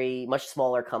very much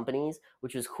smaller companies,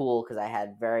 which was cool because I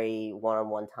had very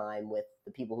one-on-one time with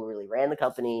the people who really ran the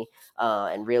company,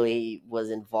 and really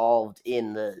was involved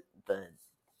in the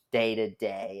day to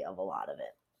day of a lot of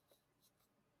it.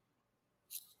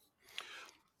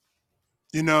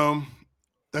 You know,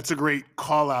 that's a great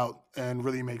call out and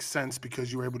really makes sense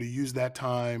because you were able to use that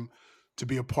time to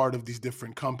be a part of these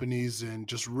different companies and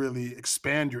just really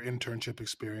expand your internship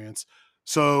experience.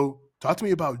 So, talk to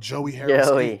me about Joey Harris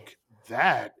Joey. Inc.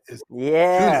 That is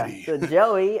Yeah. unity. So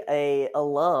Joey, a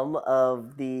alum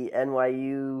of the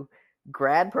NYU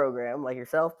grad program, like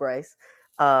yourself, Bryce,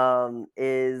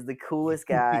 is the coolest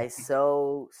guy.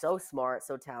 So smart,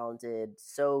 so talented,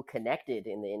 so connected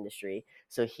in the industry.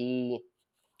 So he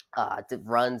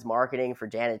runs marketing for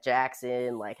Janet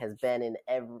Jackson, like has been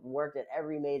worked at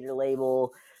every major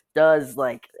label, does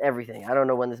like everything. I don't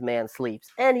know when this man sleeps,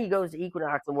 and he goes to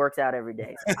Equinox and works out every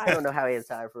day. So I don't know how he has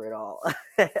time for it all.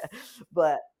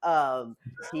 But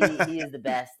he is the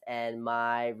best, and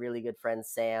my really good friend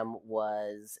Sam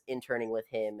was interning with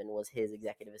him and was his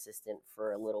executive assistant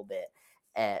for a little bit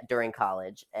during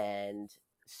college, and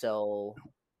so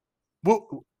what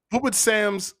what would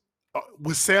Sam's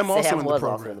was Sam also Sam in the was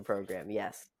also in program? the program.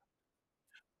 Yes.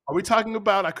 Are we talking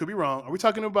about, I could be wrong, are we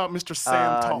talking about Mr.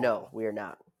 Sam No, Tall? we are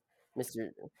not.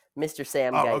 Mr. Mr.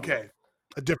 Sam Oh, Geiger. okay.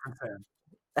 A different Sam.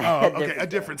 Oh, okay, a Different Sam.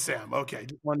 different Sam. Okay,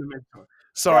 just wanted to make sure.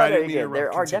 Sorry, No, I no, didn't you're mean to good. There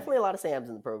interrupt. are Continue. definitely a lot of Sams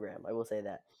in the program. I will say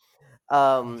that.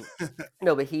 Um,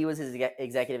 no, but he was his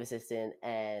executive assistant,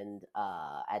 and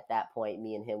at that point,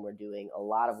 me and him were doing a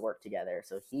lot of work together.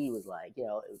 So he was like,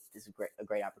 this is a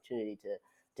great opportunity to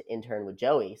intern with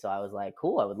Joey. So I was like,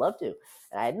 cool, I would love to.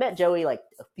 And I had met Joey like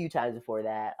a few times before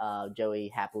that. Joey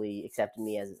happily accepted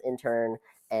me as his intern,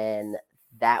 and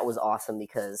that was awesome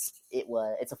because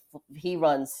he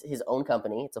runs his own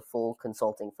company. It's a full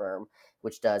consulting firm,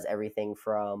 which does everything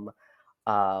from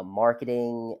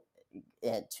marketing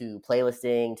to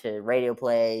playlisting to radio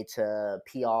play to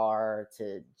PR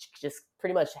to just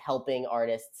pretty much helping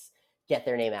artists get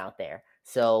their name out there.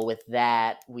 So with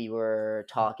that, we were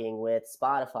talking with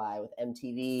Spotify, with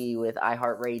MTV, with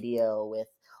iHeartRadio, with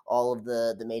all of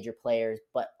the major players,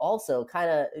 but also kind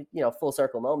of full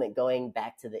circle moment going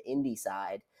back to the indie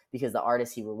side because the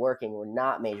artists he were working were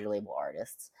not major label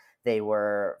artists. They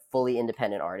were fully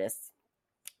independent artists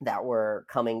that were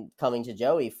coming to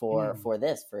Joey for Mm,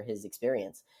 for his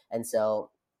experience. And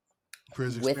so for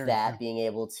his with experience, yeah. that, being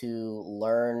able to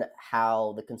learn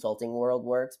how the consulting world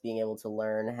works, being able to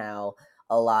learn how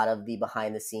a lot of the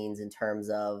behind the scenes in terms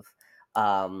of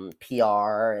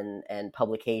PR and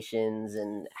publications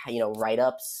and write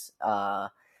ups,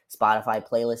 Spotify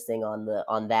playlisting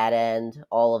on that end,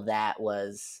 all of that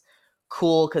was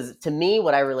cool because to me,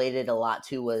 what I related a lot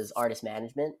to was artist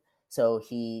management. So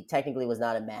he technically was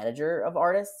not a manager of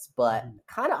artists, but Mhm.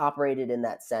 kind of operated in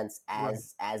that sense Right.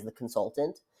 as the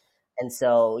consultant. And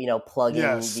so, plugging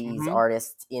Yes. these Hmm.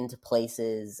 artists into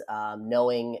places,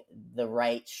 knowing the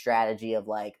right strategy of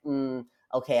like,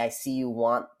 okay, I see you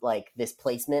want like this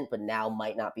placement, but now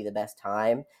might not be the best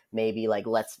time. Maybe like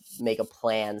let's make a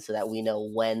plan so that we know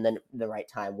when the right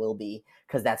time will be,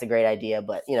 because that's a great idea.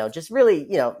 But just really,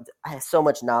 I have so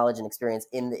much knowledge and experience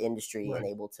in the industry and Right.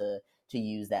 able to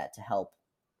use that to help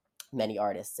many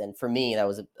artists. And for me, that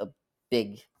was a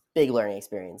big learning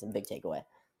experience and big takeaway.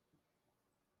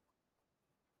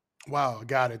 Wow,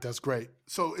 got it. That's great.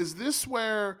 So is this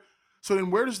where so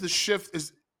then where does the shift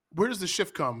is where does the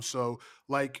shift come? So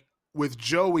like with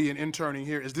Joey and interning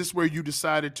here, is this where you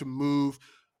decided to move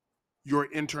your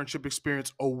internship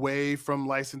experience away from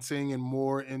licensing and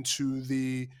more into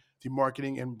the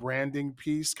marketing and branding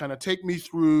piece? Kind of take me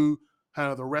through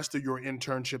kind of the rest of your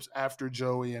internships after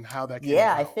Joey and how that came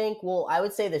Yeah, I about. think, well, I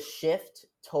would say the shift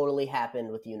totally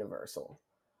happened with Universal.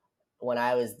 When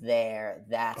I was there,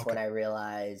 that's when Okay. I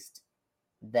realized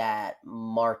that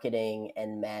marketing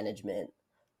and management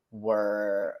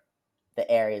were the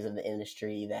areas of the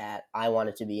industry that I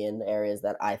wanted to be in, the areas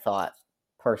that I thought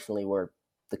personally were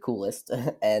the coolest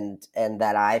and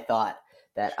that I thought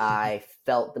that I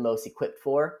felt the most equipped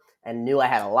for, and knew I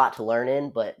had a lot to learn in,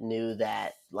 but knew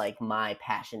that like my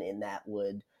passion in that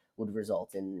would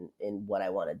result in what I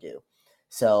want to do.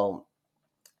 So,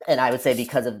 and I would say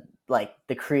because of like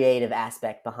the creative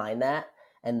aspect behind that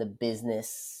and the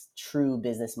true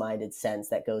business minded sense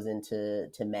that goes into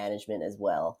management as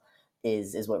well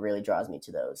is what really draws me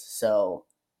to those. So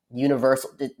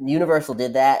Universal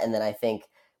did that, and then I think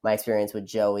my experience with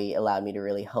Joey allowed me to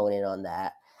really hone in on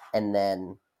that. And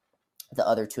then the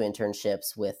other two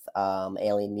internships with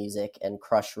Alien Music and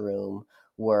Crush Room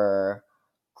were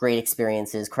great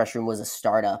experiences. Crush Room was a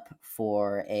startup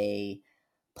for a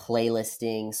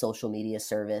playlisting social media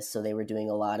service. So they were doing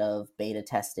a lot of beta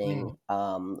testing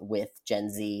with Gen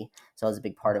Z. So I was a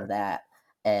big part of that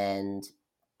and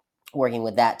working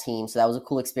with that team. So that was a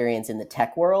cool experience in the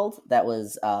tech world. That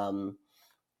was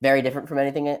very different from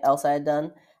anything else I had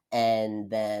done. And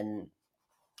then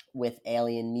with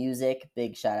Alien Music,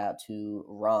 big shout out to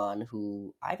Ron,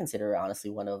 who I consider honestly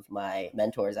one of my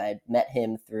mentors. I had met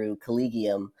him through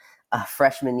Collegium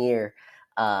freshman year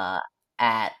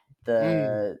at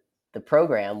the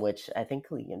program, which I think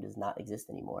Collegium does not exist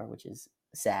anymore, which is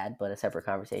sad, but a separate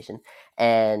conversation.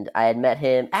 And I had met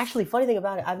him. Actually, funny thing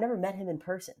about it, I've never met him in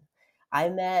person. I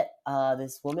met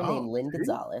this woman named Lynn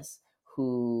Gonzalez,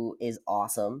 who is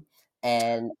awesome.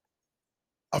 And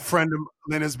a friend of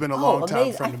Lynn has been a long time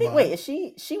amazing! I friend of think. mine. Wait, is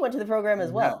she went to the program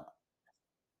as Yeah. well?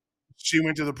 She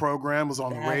went to the program, was on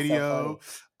the That's so radio,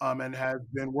 funny. and has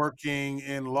been working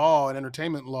in law and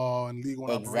entertainment law and legal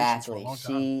and operations for a Exactly. long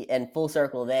time. She and full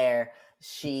circle there.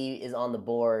 She is on the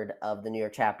board of the New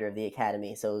York chapter of the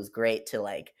Academy, so it was great to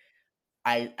like.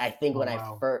 I think Oh,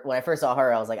 wow. when I first saw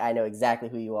her, I was like, I know exactly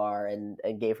who you are, and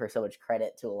gave her so much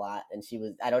credit to a lot. And she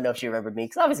was, I don't know if she remembered me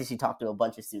because obviously she talked to a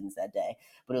bunch of students that day,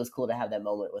 but it was cool to have that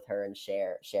moment with her and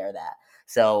share that.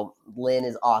 So Lynn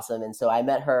is awesome, and so I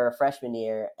met her freshman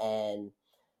year and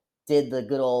did the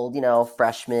good old,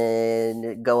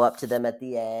 freshman, go up to them at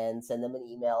the end, send them an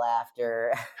email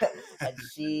after. And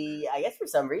she, I guess for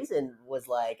some reason, was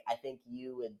like, I think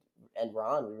you and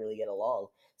Ron would really get along.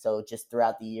 So just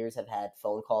throughout the years, have had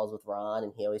phone calls with Ron,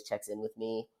 and he always checks in with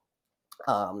me.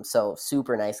 So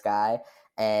super nice guy.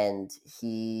 And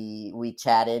we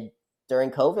chatted during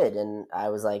COVID, and I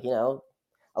was like, a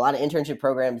lot of internship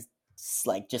programs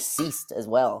like just ceased as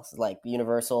well. So, like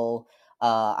Universal,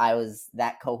 I was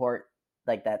that cohort,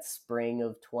 like that spring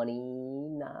of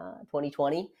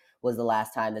 2020 was the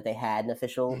last time that they had an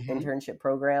official internship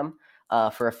program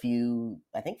for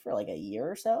I think for like a year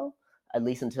or so, at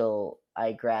least until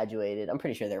I graduated. I'm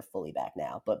pretty sure they're fully back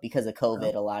now, but because of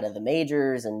COVID, a lot of the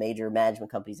majors and major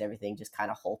management companies, everything just kind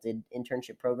of halted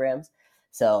internship programs.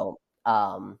 So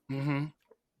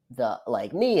the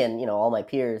like me and all my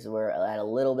peers were at a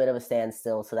little bit of a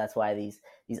standstill. So that's why these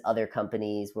other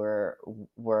companies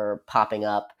were popping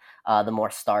up. The more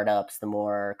startups, the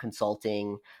more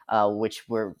consulting, which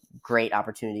were great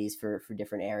opportunities for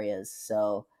different areas.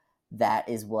 So that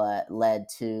is what led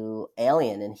to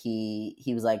Alien, and he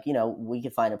was like, we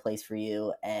could find a place for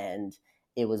you. And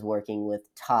it was working with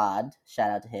Todd,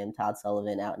 shout out to him, Todd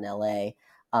Sullivan out in LA,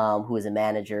 who is a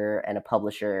manager and a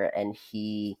publisher, and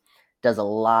he does a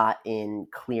lot in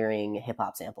clearing hip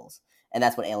hop samples, and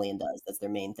that's what Alien does. That's their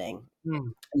main thing.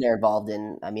 And they're involved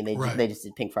in. I mean, they just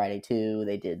did Pink Friday 2.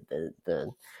 They did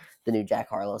the new Jack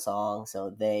Harlow song,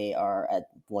 so they are at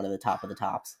one of the top of the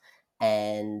tops.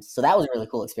 And so that was a really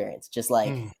cool experience. Just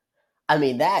like, I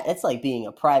mean, it's like being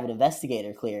a private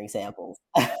investigator clearing samples.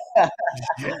 Yeah,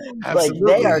 Like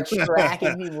they absolutely. are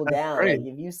tracking people That's down. great.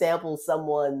 Like if you sample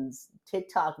someone's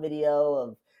TikTok video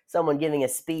of someone giving a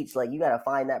speech, like you got to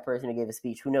find that person who gave a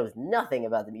speech who knows nothing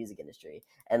about the music industry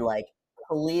and like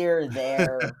clear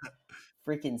their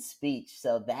freaking speech.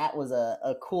 So that was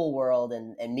a cool world,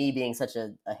 and me being such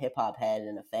a hip hop head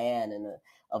and a fan and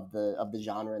of the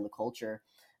genre and the culture,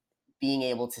 being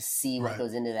able to see what Right.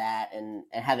 goes into that, and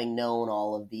having known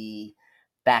all of the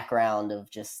background of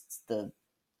just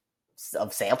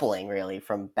of sampling really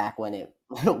from back when it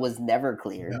was never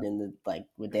cleared in the like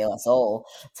with De La Soul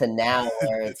to now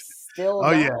where it's still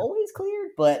Oh, not yeah. always cleared,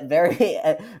 but very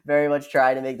very much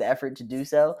try to make the effort to do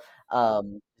so.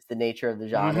 Just the nature of the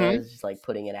genre is just like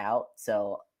putting it out.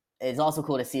 So it's also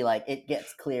cool to see like it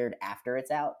gets cleared after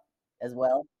it's out as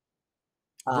well.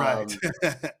 Right.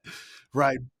 Um,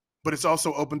 Right. But it's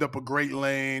also opened up a great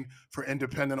lane for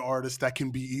independent artists that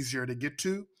can be easier to get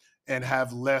to and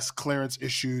have less clearance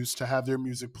issues to have their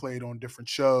music played on different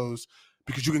shows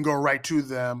because you can go right to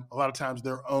them. A lot of times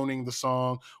they're owning the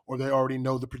song, or they already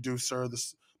know the producer.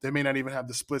 They may not even have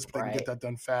the splits, but they can get Right. that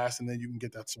done fast, and then you can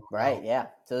get that song Right, out. yeah.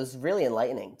 So it's really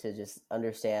enlightening to just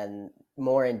understand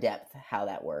more in depth how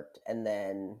that worked. And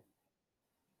then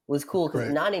was cool because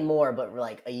Right. not anymore, but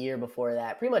like a year before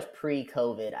that, pretty much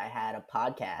pre-COVID, I had a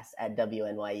podcast at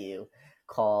WNYU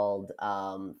called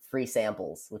Free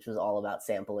Samples, which was all about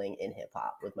sampling in hip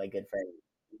hop with my good friend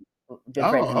Oh,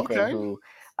 Ethan, okay. who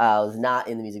was not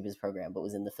in the music business program, but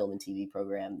was in the film and TV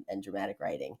program and dramatic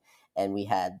writing. And we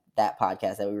had that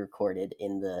podcast that we recorded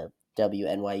in the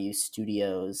WNYU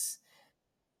studios.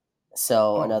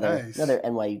 So Oh, another nice.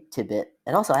 NYU tidbit.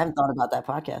 And also, I haven't thought about that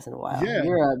podcast in a while. Yeah.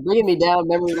 You're bringing me down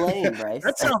memory lane, Bryce.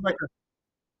 That sounds like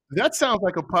that sounds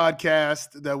like a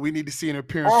podcast that we need to see an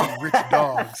appearance from Rich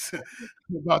Dogs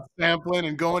about sampling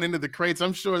and going into the crates.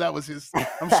 I'm sure that was his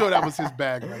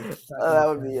bag right back Oh, in that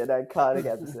would be an iconic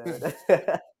the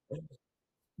episode.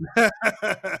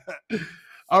 day.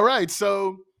 All right.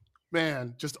 So,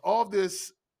 man, just all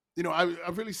this, I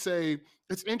really say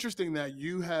it's interesting that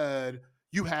you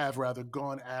have rather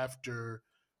gone after,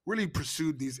 really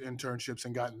pursued these internships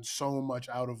and gotten so much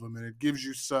out of them. And it gives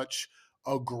you such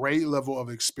a great level of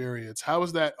experience. How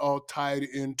is that all tied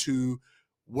into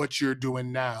what you're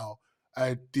doing now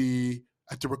at the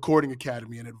Recording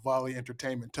Academy and at Vali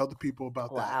Entertainment? Tell the people about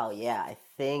that. Wow, yeah. I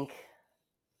think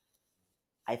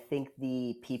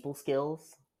the people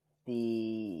skills,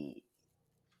 the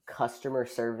customer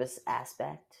service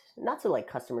aspect, not so like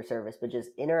customer service, but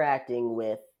just interacting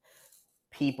with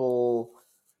people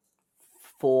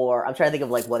for I'm trying to think of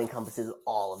like what encompasses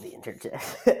all of the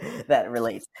internships that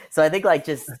relates. So I think like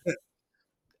just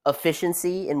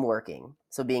efficiency in working.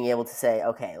 So being able to say,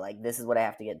 okay, like this is what I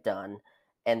have to get done,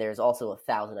 and there's also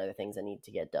 1,000 other things I need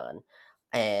to get done,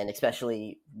 and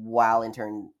especially while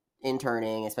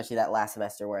interning, especially that last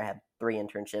semester where I had 3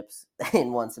 internships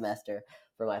in one semester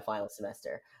for my final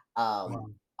semester, Wow.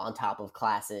 on top of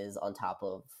classes, on top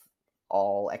of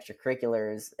all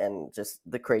extracurriculars, and just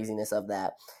the craziness of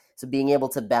that. So being able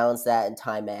to balance that and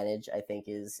time manage, I think,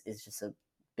 is just a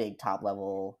big top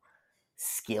level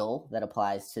skill that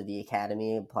applies to the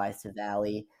academy, applies to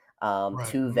Valley. Right.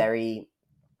 Two very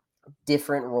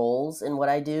different roles in what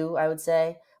I do, I would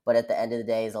say. But at the end of the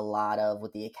day, is a lot of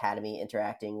with the academy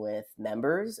interacting with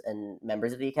members and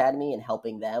members of the academy and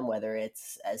helping them, whether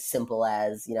it's as simple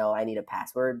as, I need a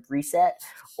password reset,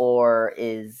 or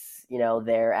is,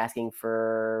 they're asking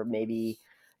for maybe,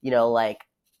 like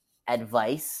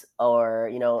advice or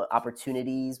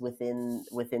opportunities within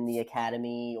the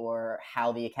academy or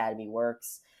how the academy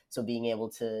works. So being able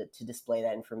to display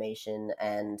that information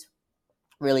and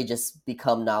really just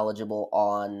become knowledgeable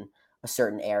on a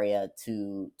certain area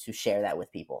to share that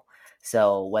with people.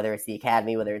 So whether it's the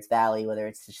academy, whether it's Valley, whether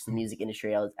it's just the music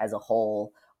industry as a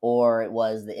whole, or it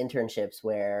was the internships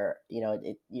where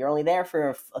you're only there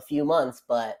for a few months,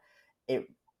 but it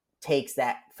takes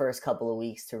that first couple of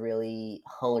weeks to really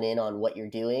hone in on what you're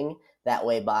doing. That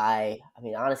way,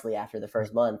 honestly, after the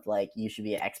first month, like you should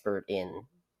be an expert in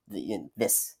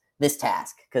this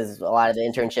task, because a lot of the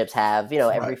internships have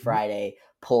every Right. Friday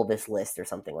pull this list or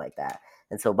something like that.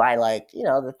 And so by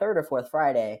the third or fourth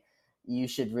Friday, you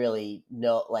should really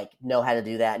know how to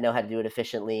do that, know how to do it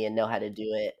efficiently, and know how to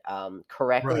do it Right.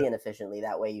 correctly and efficiently.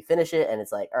 That way you finish it and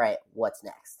it's like, all right, what's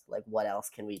next? Like, what else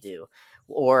can we do?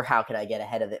 Or how can I get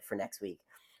ahead of it for next week?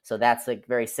 So that's like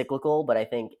very cyclical, but I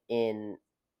think in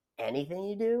anything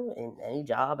you do, in any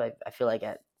job, I feel like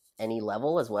at any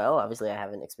level as well. Obviously, I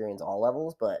haven't experienced all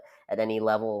levels, but at any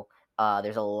level,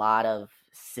 there's a lot of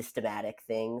systematic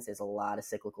things. There's a lot of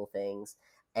cyclical things,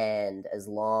 and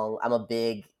I'm a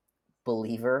big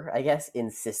believer, I guess, in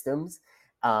systems,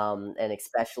 and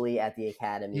especially at the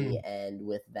academy Mm. and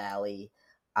with Valley,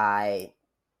 I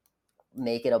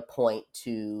make it a point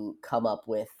to come up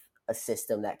with a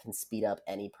system that can speed up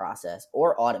any process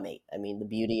or automate. I mean, the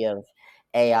beauty of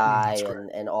AI That's great.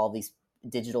 and all these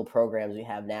digital programs we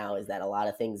have now is that a lot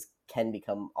of things can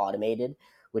become automated,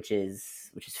 which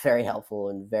is very helpful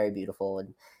and very beautiful.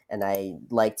 And I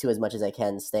like to, as much as I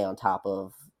can, stay on top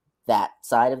of that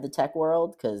side of the tech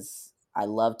world, because I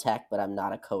love tech, but I'm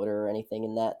not a coder or anything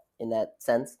in that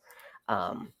sense.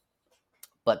 Um,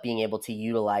 but being able to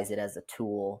utilize it as a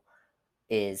tool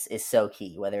is so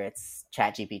key, whether it's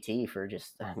chat gpt for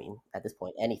just, at this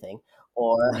point, anything,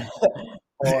 or Right.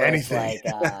 or it's Anything.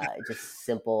 like just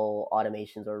simple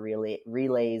automations or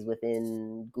relays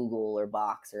within Google or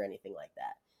Box or anything like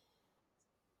that.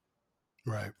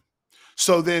 Right.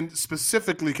 So then,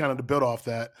 specifically, kind of to build off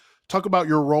that, Talk about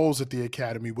your roles at the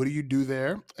Academy. What do you do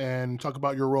there? And talk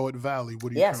about your role at Valley.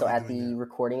 What are you Yeah, so currently at doing the there?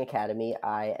 Recording Academy,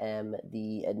 I am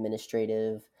the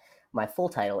administrative, my full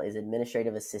title is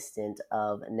Administrative Assistant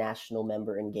of National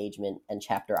Member Engagement and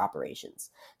Chapter Operations.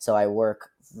 So I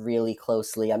work really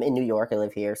closely. I'm in New York, I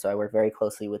live here, so I work very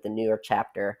closely with the New York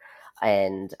chapter,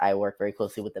 and I work very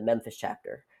closely with the Memphis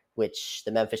chapter, which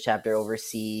the Memphis chapter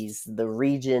oversees the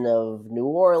region of New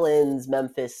Orleans,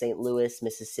 Memphis, St. Louis,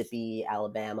 Mississippi,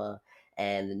 Alabama,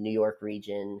 and the New York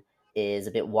region is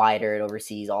a bit wider. It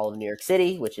oversees all of New York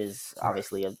City, which is Right,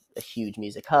 obviously a huge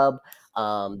music hub.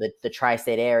 The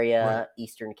tri-state right. area,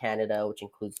 Eastern Canada, which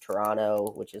includes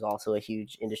Toronto, which is also a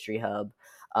huge industry hub,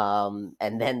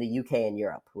 and then the UK and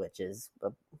Europe, which is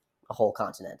a whole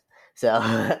continent.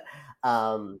 So,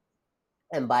 um,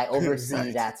 and by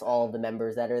oversee, Right. that's all of the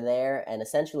members that are there, and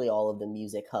essentially all of the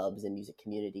music hubs and music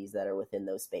communities that are within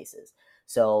those spaces.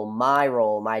 So my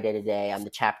role, my day to day, I'm the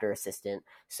chapter assistant.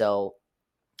 So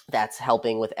that's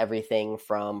helping with everything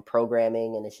from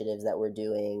programming initiatives that we're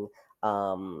doing,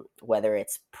 whether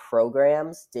it's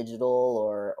programs, digital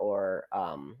or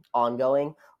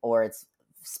ongoing, or it's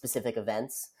specific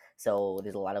events. So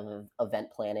there's a lot of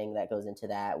event planning that goes into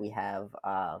that. We have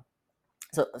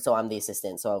so I'm the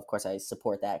assistant. So of course I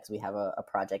support that because we have a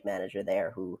project manager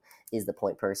there who is the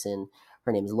point person.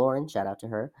 Her name is Lauren. Shout out to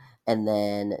her. And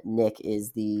then Nick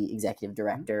is the executive Mhm.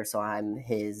 director. So I'm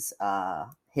his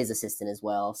assistant as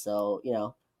well. So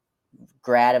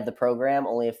grad of the program,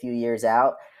 only a few years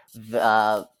out,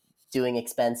 uh, doing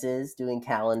expenses, doing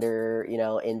calendar,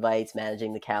 invites,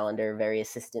 managing the calendar, very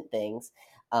assistant things.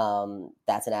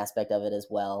 That's an aspect of it as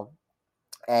well.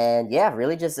 And yeah,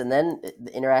 really just and then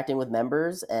interacting with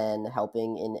members and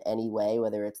helping in any way,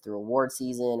 whether it's through award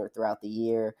season or throughout the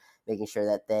year, making sure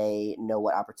that they know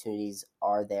what opportunities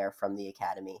are there from the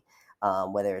academy,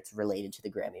 whether it's related to the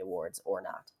Grammy Awards or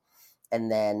not. And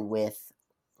then with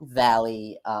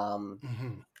Valley,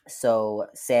 Mhm. so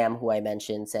Sam, who I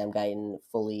mentioned, Sam Guyton,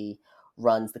 fully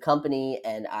runs the company,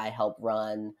 and I help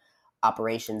run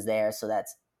operations there. So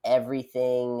that's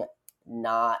everything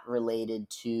not related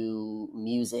to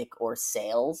music or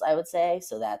sales, I would say.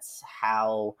 So that's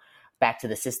how back to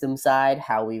the system side,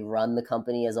 how we run the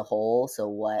company as a whole. So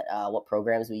what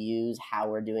programs we use, how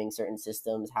we're doing certain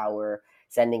systems, how we're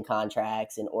sending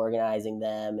contracts and organizing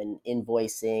them and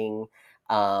invoicing,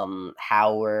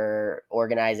 how we're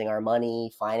organizing our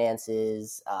money,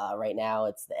 finances. Right now,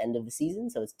 it's the end of the season,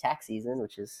 so it's tax season,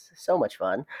 which is so much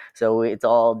fun. So it's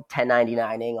all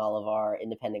 1099ing all of our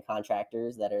independent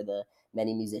contractors that are the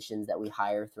many musicians that we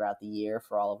hire throughout the year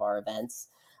for all of our events.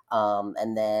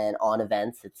 And then on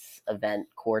events, it's event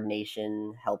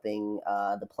coordination, helping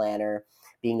the planner,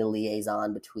 being the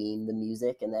liaison between the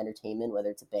music and the entertainment, whether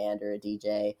it's a band or a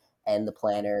DJ, and the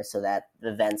planner, so that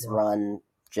the events Wow. run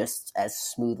just as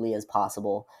smoothly as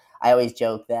possible. I always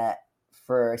joke that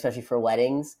especially for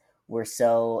weddings, we're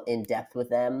so in depth with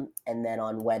them, and then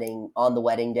on the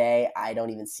wedding day, I don't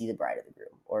even see the bride or the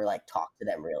groom or like talk to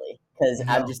them really because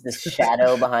I'm No, just this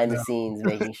shadow behind the no. scenes,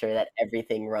 making sure that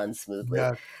everything runs smoothly.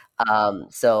 Yeah,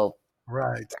 So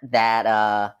right.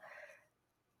 that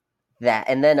that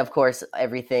and then of course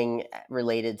everything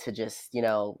related to just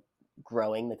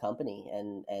growing the company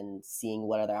and seeing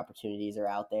what other opportunities are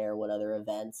out there, what other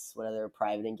events, what other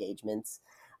private engagements.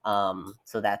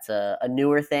 So that's a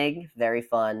newer thing, very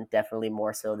fun, definitely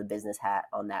more so the business hat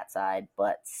on that side,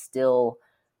 but still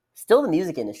the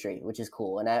music industry, which is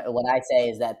cool. And what I say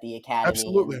is that the academy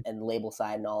Absolutely. and label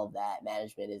side and all of that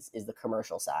management is the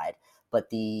commercial side, but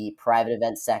the private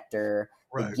event sector,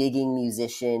 the Right, gigging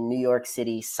musician, New York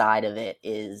City side of it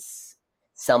is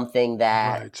something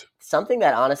that right. something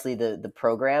that honestly the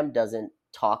program doesn't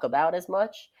talk about as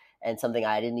much, and something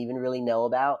I didn't even really know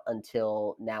about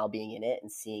until now being in it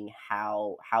and seeing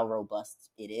how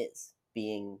robust it is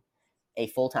being a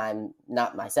full-time,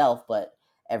 not myself, but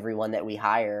everyone that we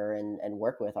hire and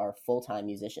work with are full-time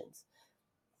musicians.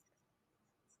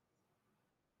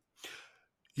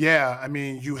 Yeah, I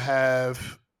mean, you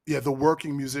have the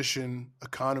working musician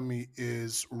economy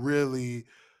is really,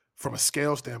 from a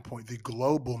scale standpoint, the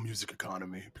global music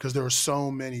economy because there are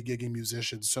so many gigging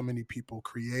musicians, so many people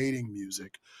creating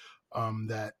music,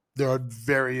 that there are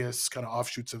various kind of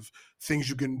offshoots of things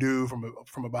you can do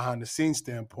from a behind the scenes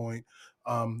standpoint,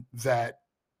 that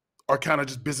are kind of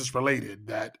just business related,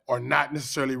 that are not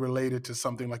necessarily related to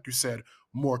something like you said,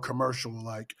 more commercial,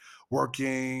 like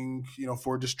working,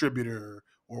 for a distributor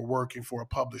or working for a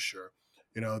publisher.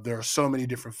 There are so many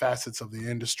different facets of the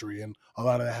industry, and a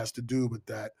lot of that has to do with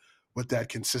that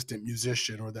consistent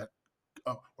musician or that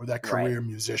Right. career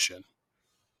musician.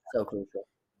 So crucial.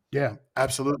 Yeah,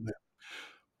 absolutely.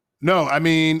 No, I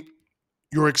mean,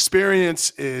 your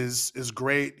experience is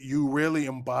great. You really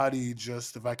embody,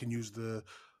 just if I can use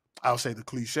I'll say the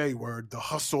cliche word, the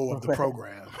hustle of the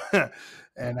program,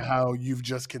 and how you've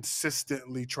just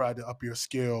consistently tried to up your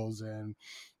skills. And,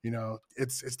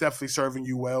 it's definitely serving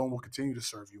you well and will continue to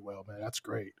serve you well, man. That's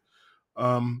great.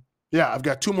 Yeah, I've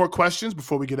got two more questions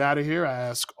before we get out of here. I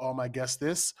ask all my guests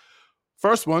this.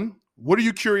 First one, what are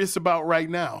you curious about right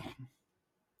now?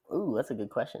 Ooh, that's a good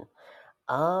question.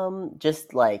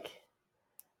 Just like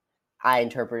I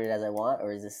interpret it as I want,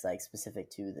 or is this like specific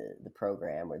to the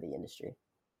program or the industry?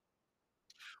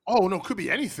 Oh, no, could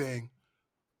be anything.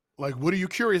 Like, what are you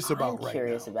curious I'm about right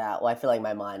curious now? about. Well, I feel like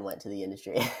my mind went to the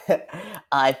industry.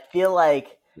 I feel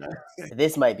like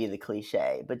this might be the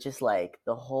cliche, but just like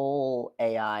the whole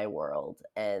AI world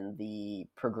and the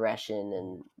progression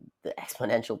and the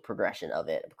exponential progression of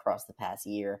it across the past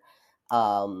year.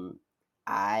 Um,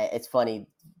 it's funny,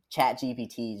 Chat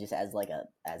GPT just as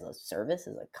a service,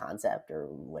 as a concept or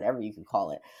whatever you can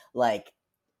call it. Like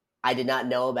I did not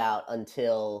know about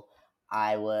until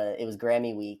it was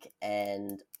Grammy week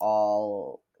and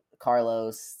all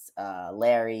Carlos,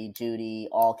 Larry, Judy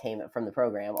all came from the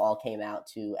program, all came out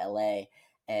to LA.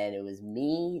 And it was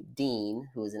me, Dean,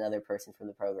 who was another person from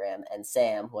the program, and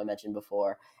Sam, who I mentioned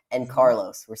before, and Mhm.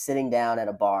 Carlos. We're sitting down at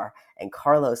a bar, and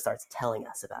Carlos starts telling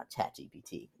us about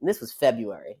ChatGPT. And this was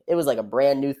February. It was like a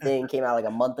brand new thing, came out like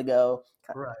a month ago.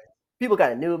 Right. People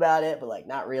kind of knew about it, but like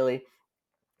not really,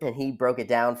 and he broke it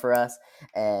down for us,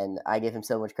 and I give him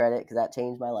so much credit because that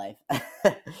changed my life.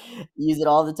 Use it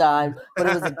all the time, but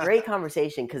it was a great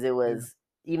conversation because it Yeah. was,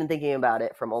 even thinking about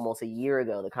it from almost a year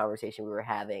ago, the conversation we were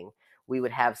having, we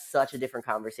would have such a different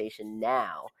conversation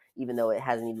now, even though it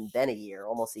hasn't even been a year,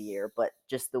 almost a year, but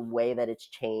just the way that it's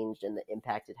changed and the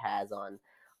impact it has on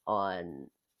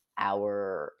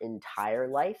our entire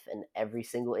life and every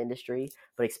single industry,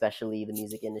 but especially the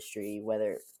music industry,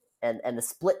 whether and the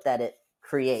split that it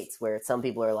creates, where some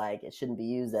people are like it shouldn't be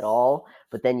used at all,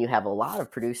 but then you have a lot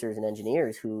of producers and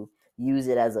engineers who use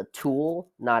it as a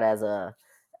tool, not as a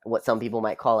what some people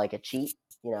might call like a cheat,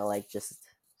 like just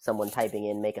someone typing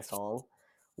in make a song.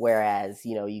 Whereas,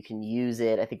 you can use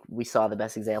it. I think we saw the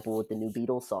best example with the new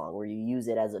Beatles song, where you use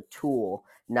it as a tool,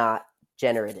 not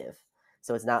generative.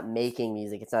 So it's not making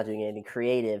music, it's not doing anything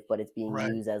creative, but it's being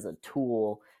Right. used as a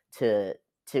tool to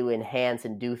enhance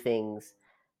and do things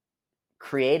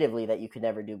creatively that you could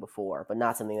never do before, but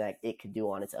not something that it could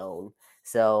do on its own.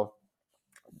 So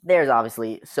there's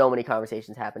obviously so many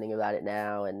conversations happening about it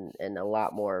now, and a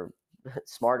lot more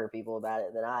smarter people about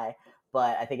it than I.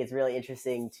 But I think it's really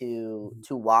interesting to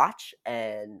Mhm. watch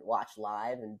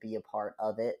live and be a part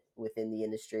of it within the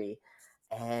industry.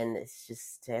 And it's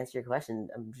just, to answer your question,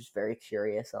 I'm just very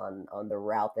curious on the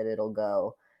route that it'll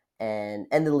go, and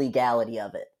the legality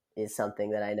of it is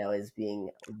something that I know is being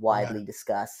Right. widely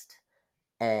discussed,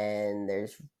 and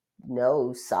there's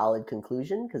no solid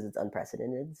conclusion because it's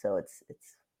unprecedented. So it's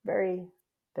very,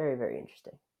 very, very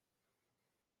interesting.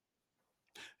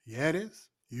 Yeah, it is.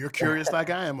 You're curious like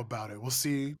I am about it. We'll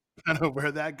see kind of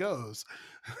where that goes.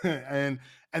 and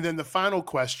and then the final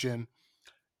question,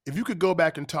 if you could go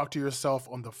back and talk to yourself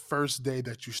on the first day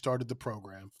that you started the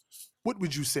program, what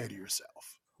would you say to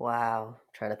yourself? Wow,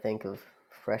 trying to think of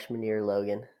freshman year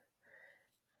Logan.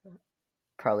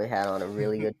 Probably had on a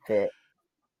really good fit.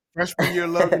 Freshman year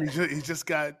Logan,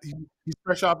 he's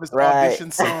fresh off his Right.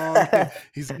 audition song.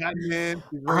 He's gotten in,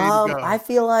 he's ready to I go.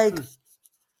 feel like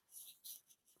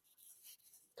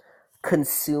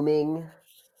consuming.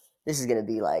 This is gonna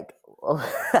be like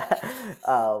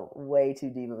way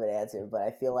too deep of an answer, but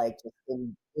I feel like just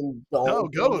No,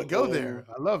 indulging go there.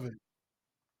 I love it.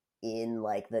 in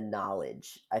like the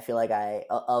knowledge. I feel like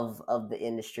of the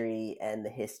industry and the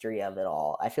history of it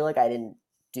all. I feel like I didn't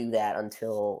do that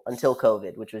until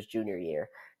COVID, which was junior year,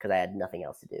 because I had nothing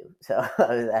else to do. So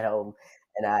I was at home,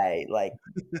 and I like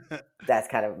that's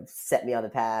kind of set me on the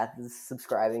path,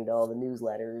 subscribing to all the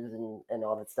newsletters and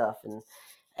all that stuff,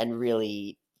 and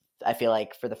really, I feel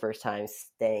like for the first time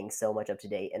staying so much up to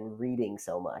date and reading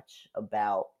so much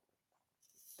about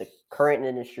the current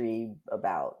industry,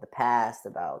 about the past,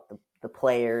 about the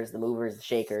players, the movers, the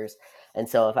shakers. And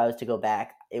so if I was to go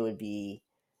back, it would be,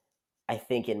 I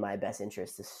think, in my best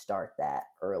interest to start that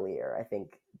earlier. I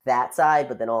think that side,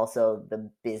 but then also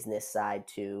the business side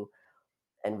too,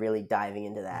 and really diving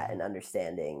into that and Mhm.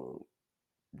 understanding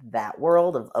that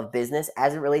world of business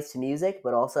as it relates to music,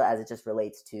 but also as it just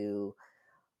relates to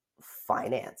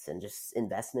finance and just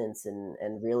investments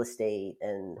and real estate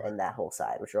Right, and that whole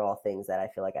side, which are all things that I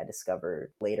feel like I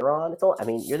discovered later on. I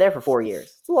mean, you're there for 4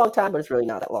 years. It's a long time, but it's really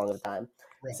not that long of a time.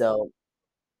 right. So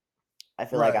I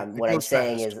feel like Right. I'm It what I'm goes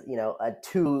saying fast.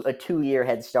 is, a 2 year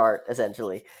head start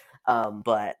essentially.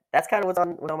 But that's kind of what's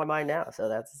on my mind now. So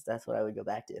that's what I would go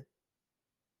back to.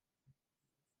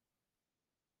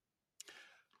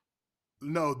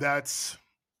 No, that's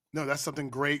something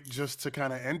great just to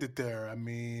kind of end it there. I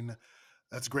mean,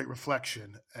 that's great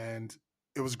reflection. And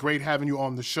it was great having you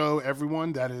on the show,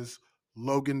 everyone. That is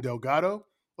Logan Delgado.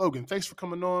 Logan, thanks for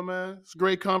coming on, man. It's a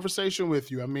great conversation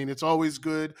with you. I mean, it's always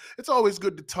good. It's always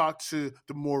good to talk to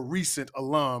the more recent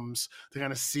alums to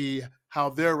kind of see how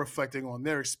they're reflecting on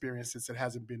their experience since it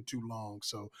hasn't been too long.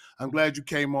 So I'm glad you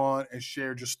came on and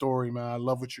shared your story, man. I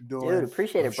love what you're Dude, doing.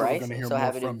 appreciate I'm it, sure we're Bryce. going to I'm hear so more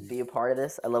happy to from you. be a part of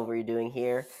this. I love what you're doing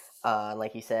here. And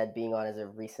like you said, being on as a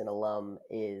recent alum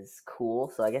is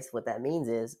cool. So I guess what that means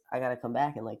is I got to come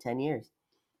back in like 10 years.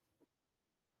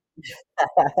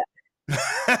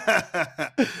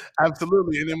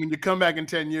 Absolutely. And then when you come back in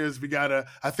 10 years,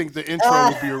 I think the intro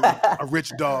will be a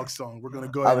Rich Dog song. We're going to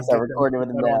go I'm ahead gonna and start get that, recording put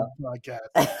with him that on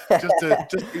now. the podcast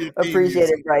just for your theme Appreciate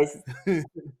music. it, Bryce.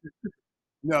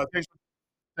 No,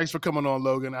 thanks for coming on,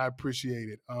 Logan. I appreciate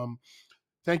it.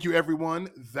 Thank you, everyone.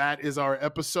 That is our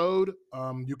episode.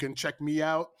 You can check me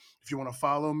out if you want to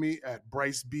follow me at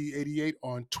BryceB88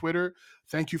 on Twitter.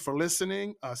 Thank you for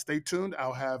listening. Stay tuned.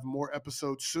 I'll have more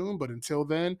episodes soon. But until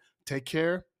then, take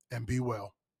care and be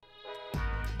well.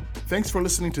 Thanks for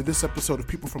listening to this episode of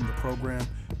People from the Program.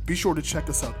 Be sure to check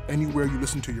us out anywhere you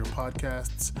listen to your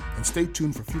podcasts and stay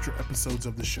tuned for future episodes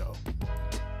of the show.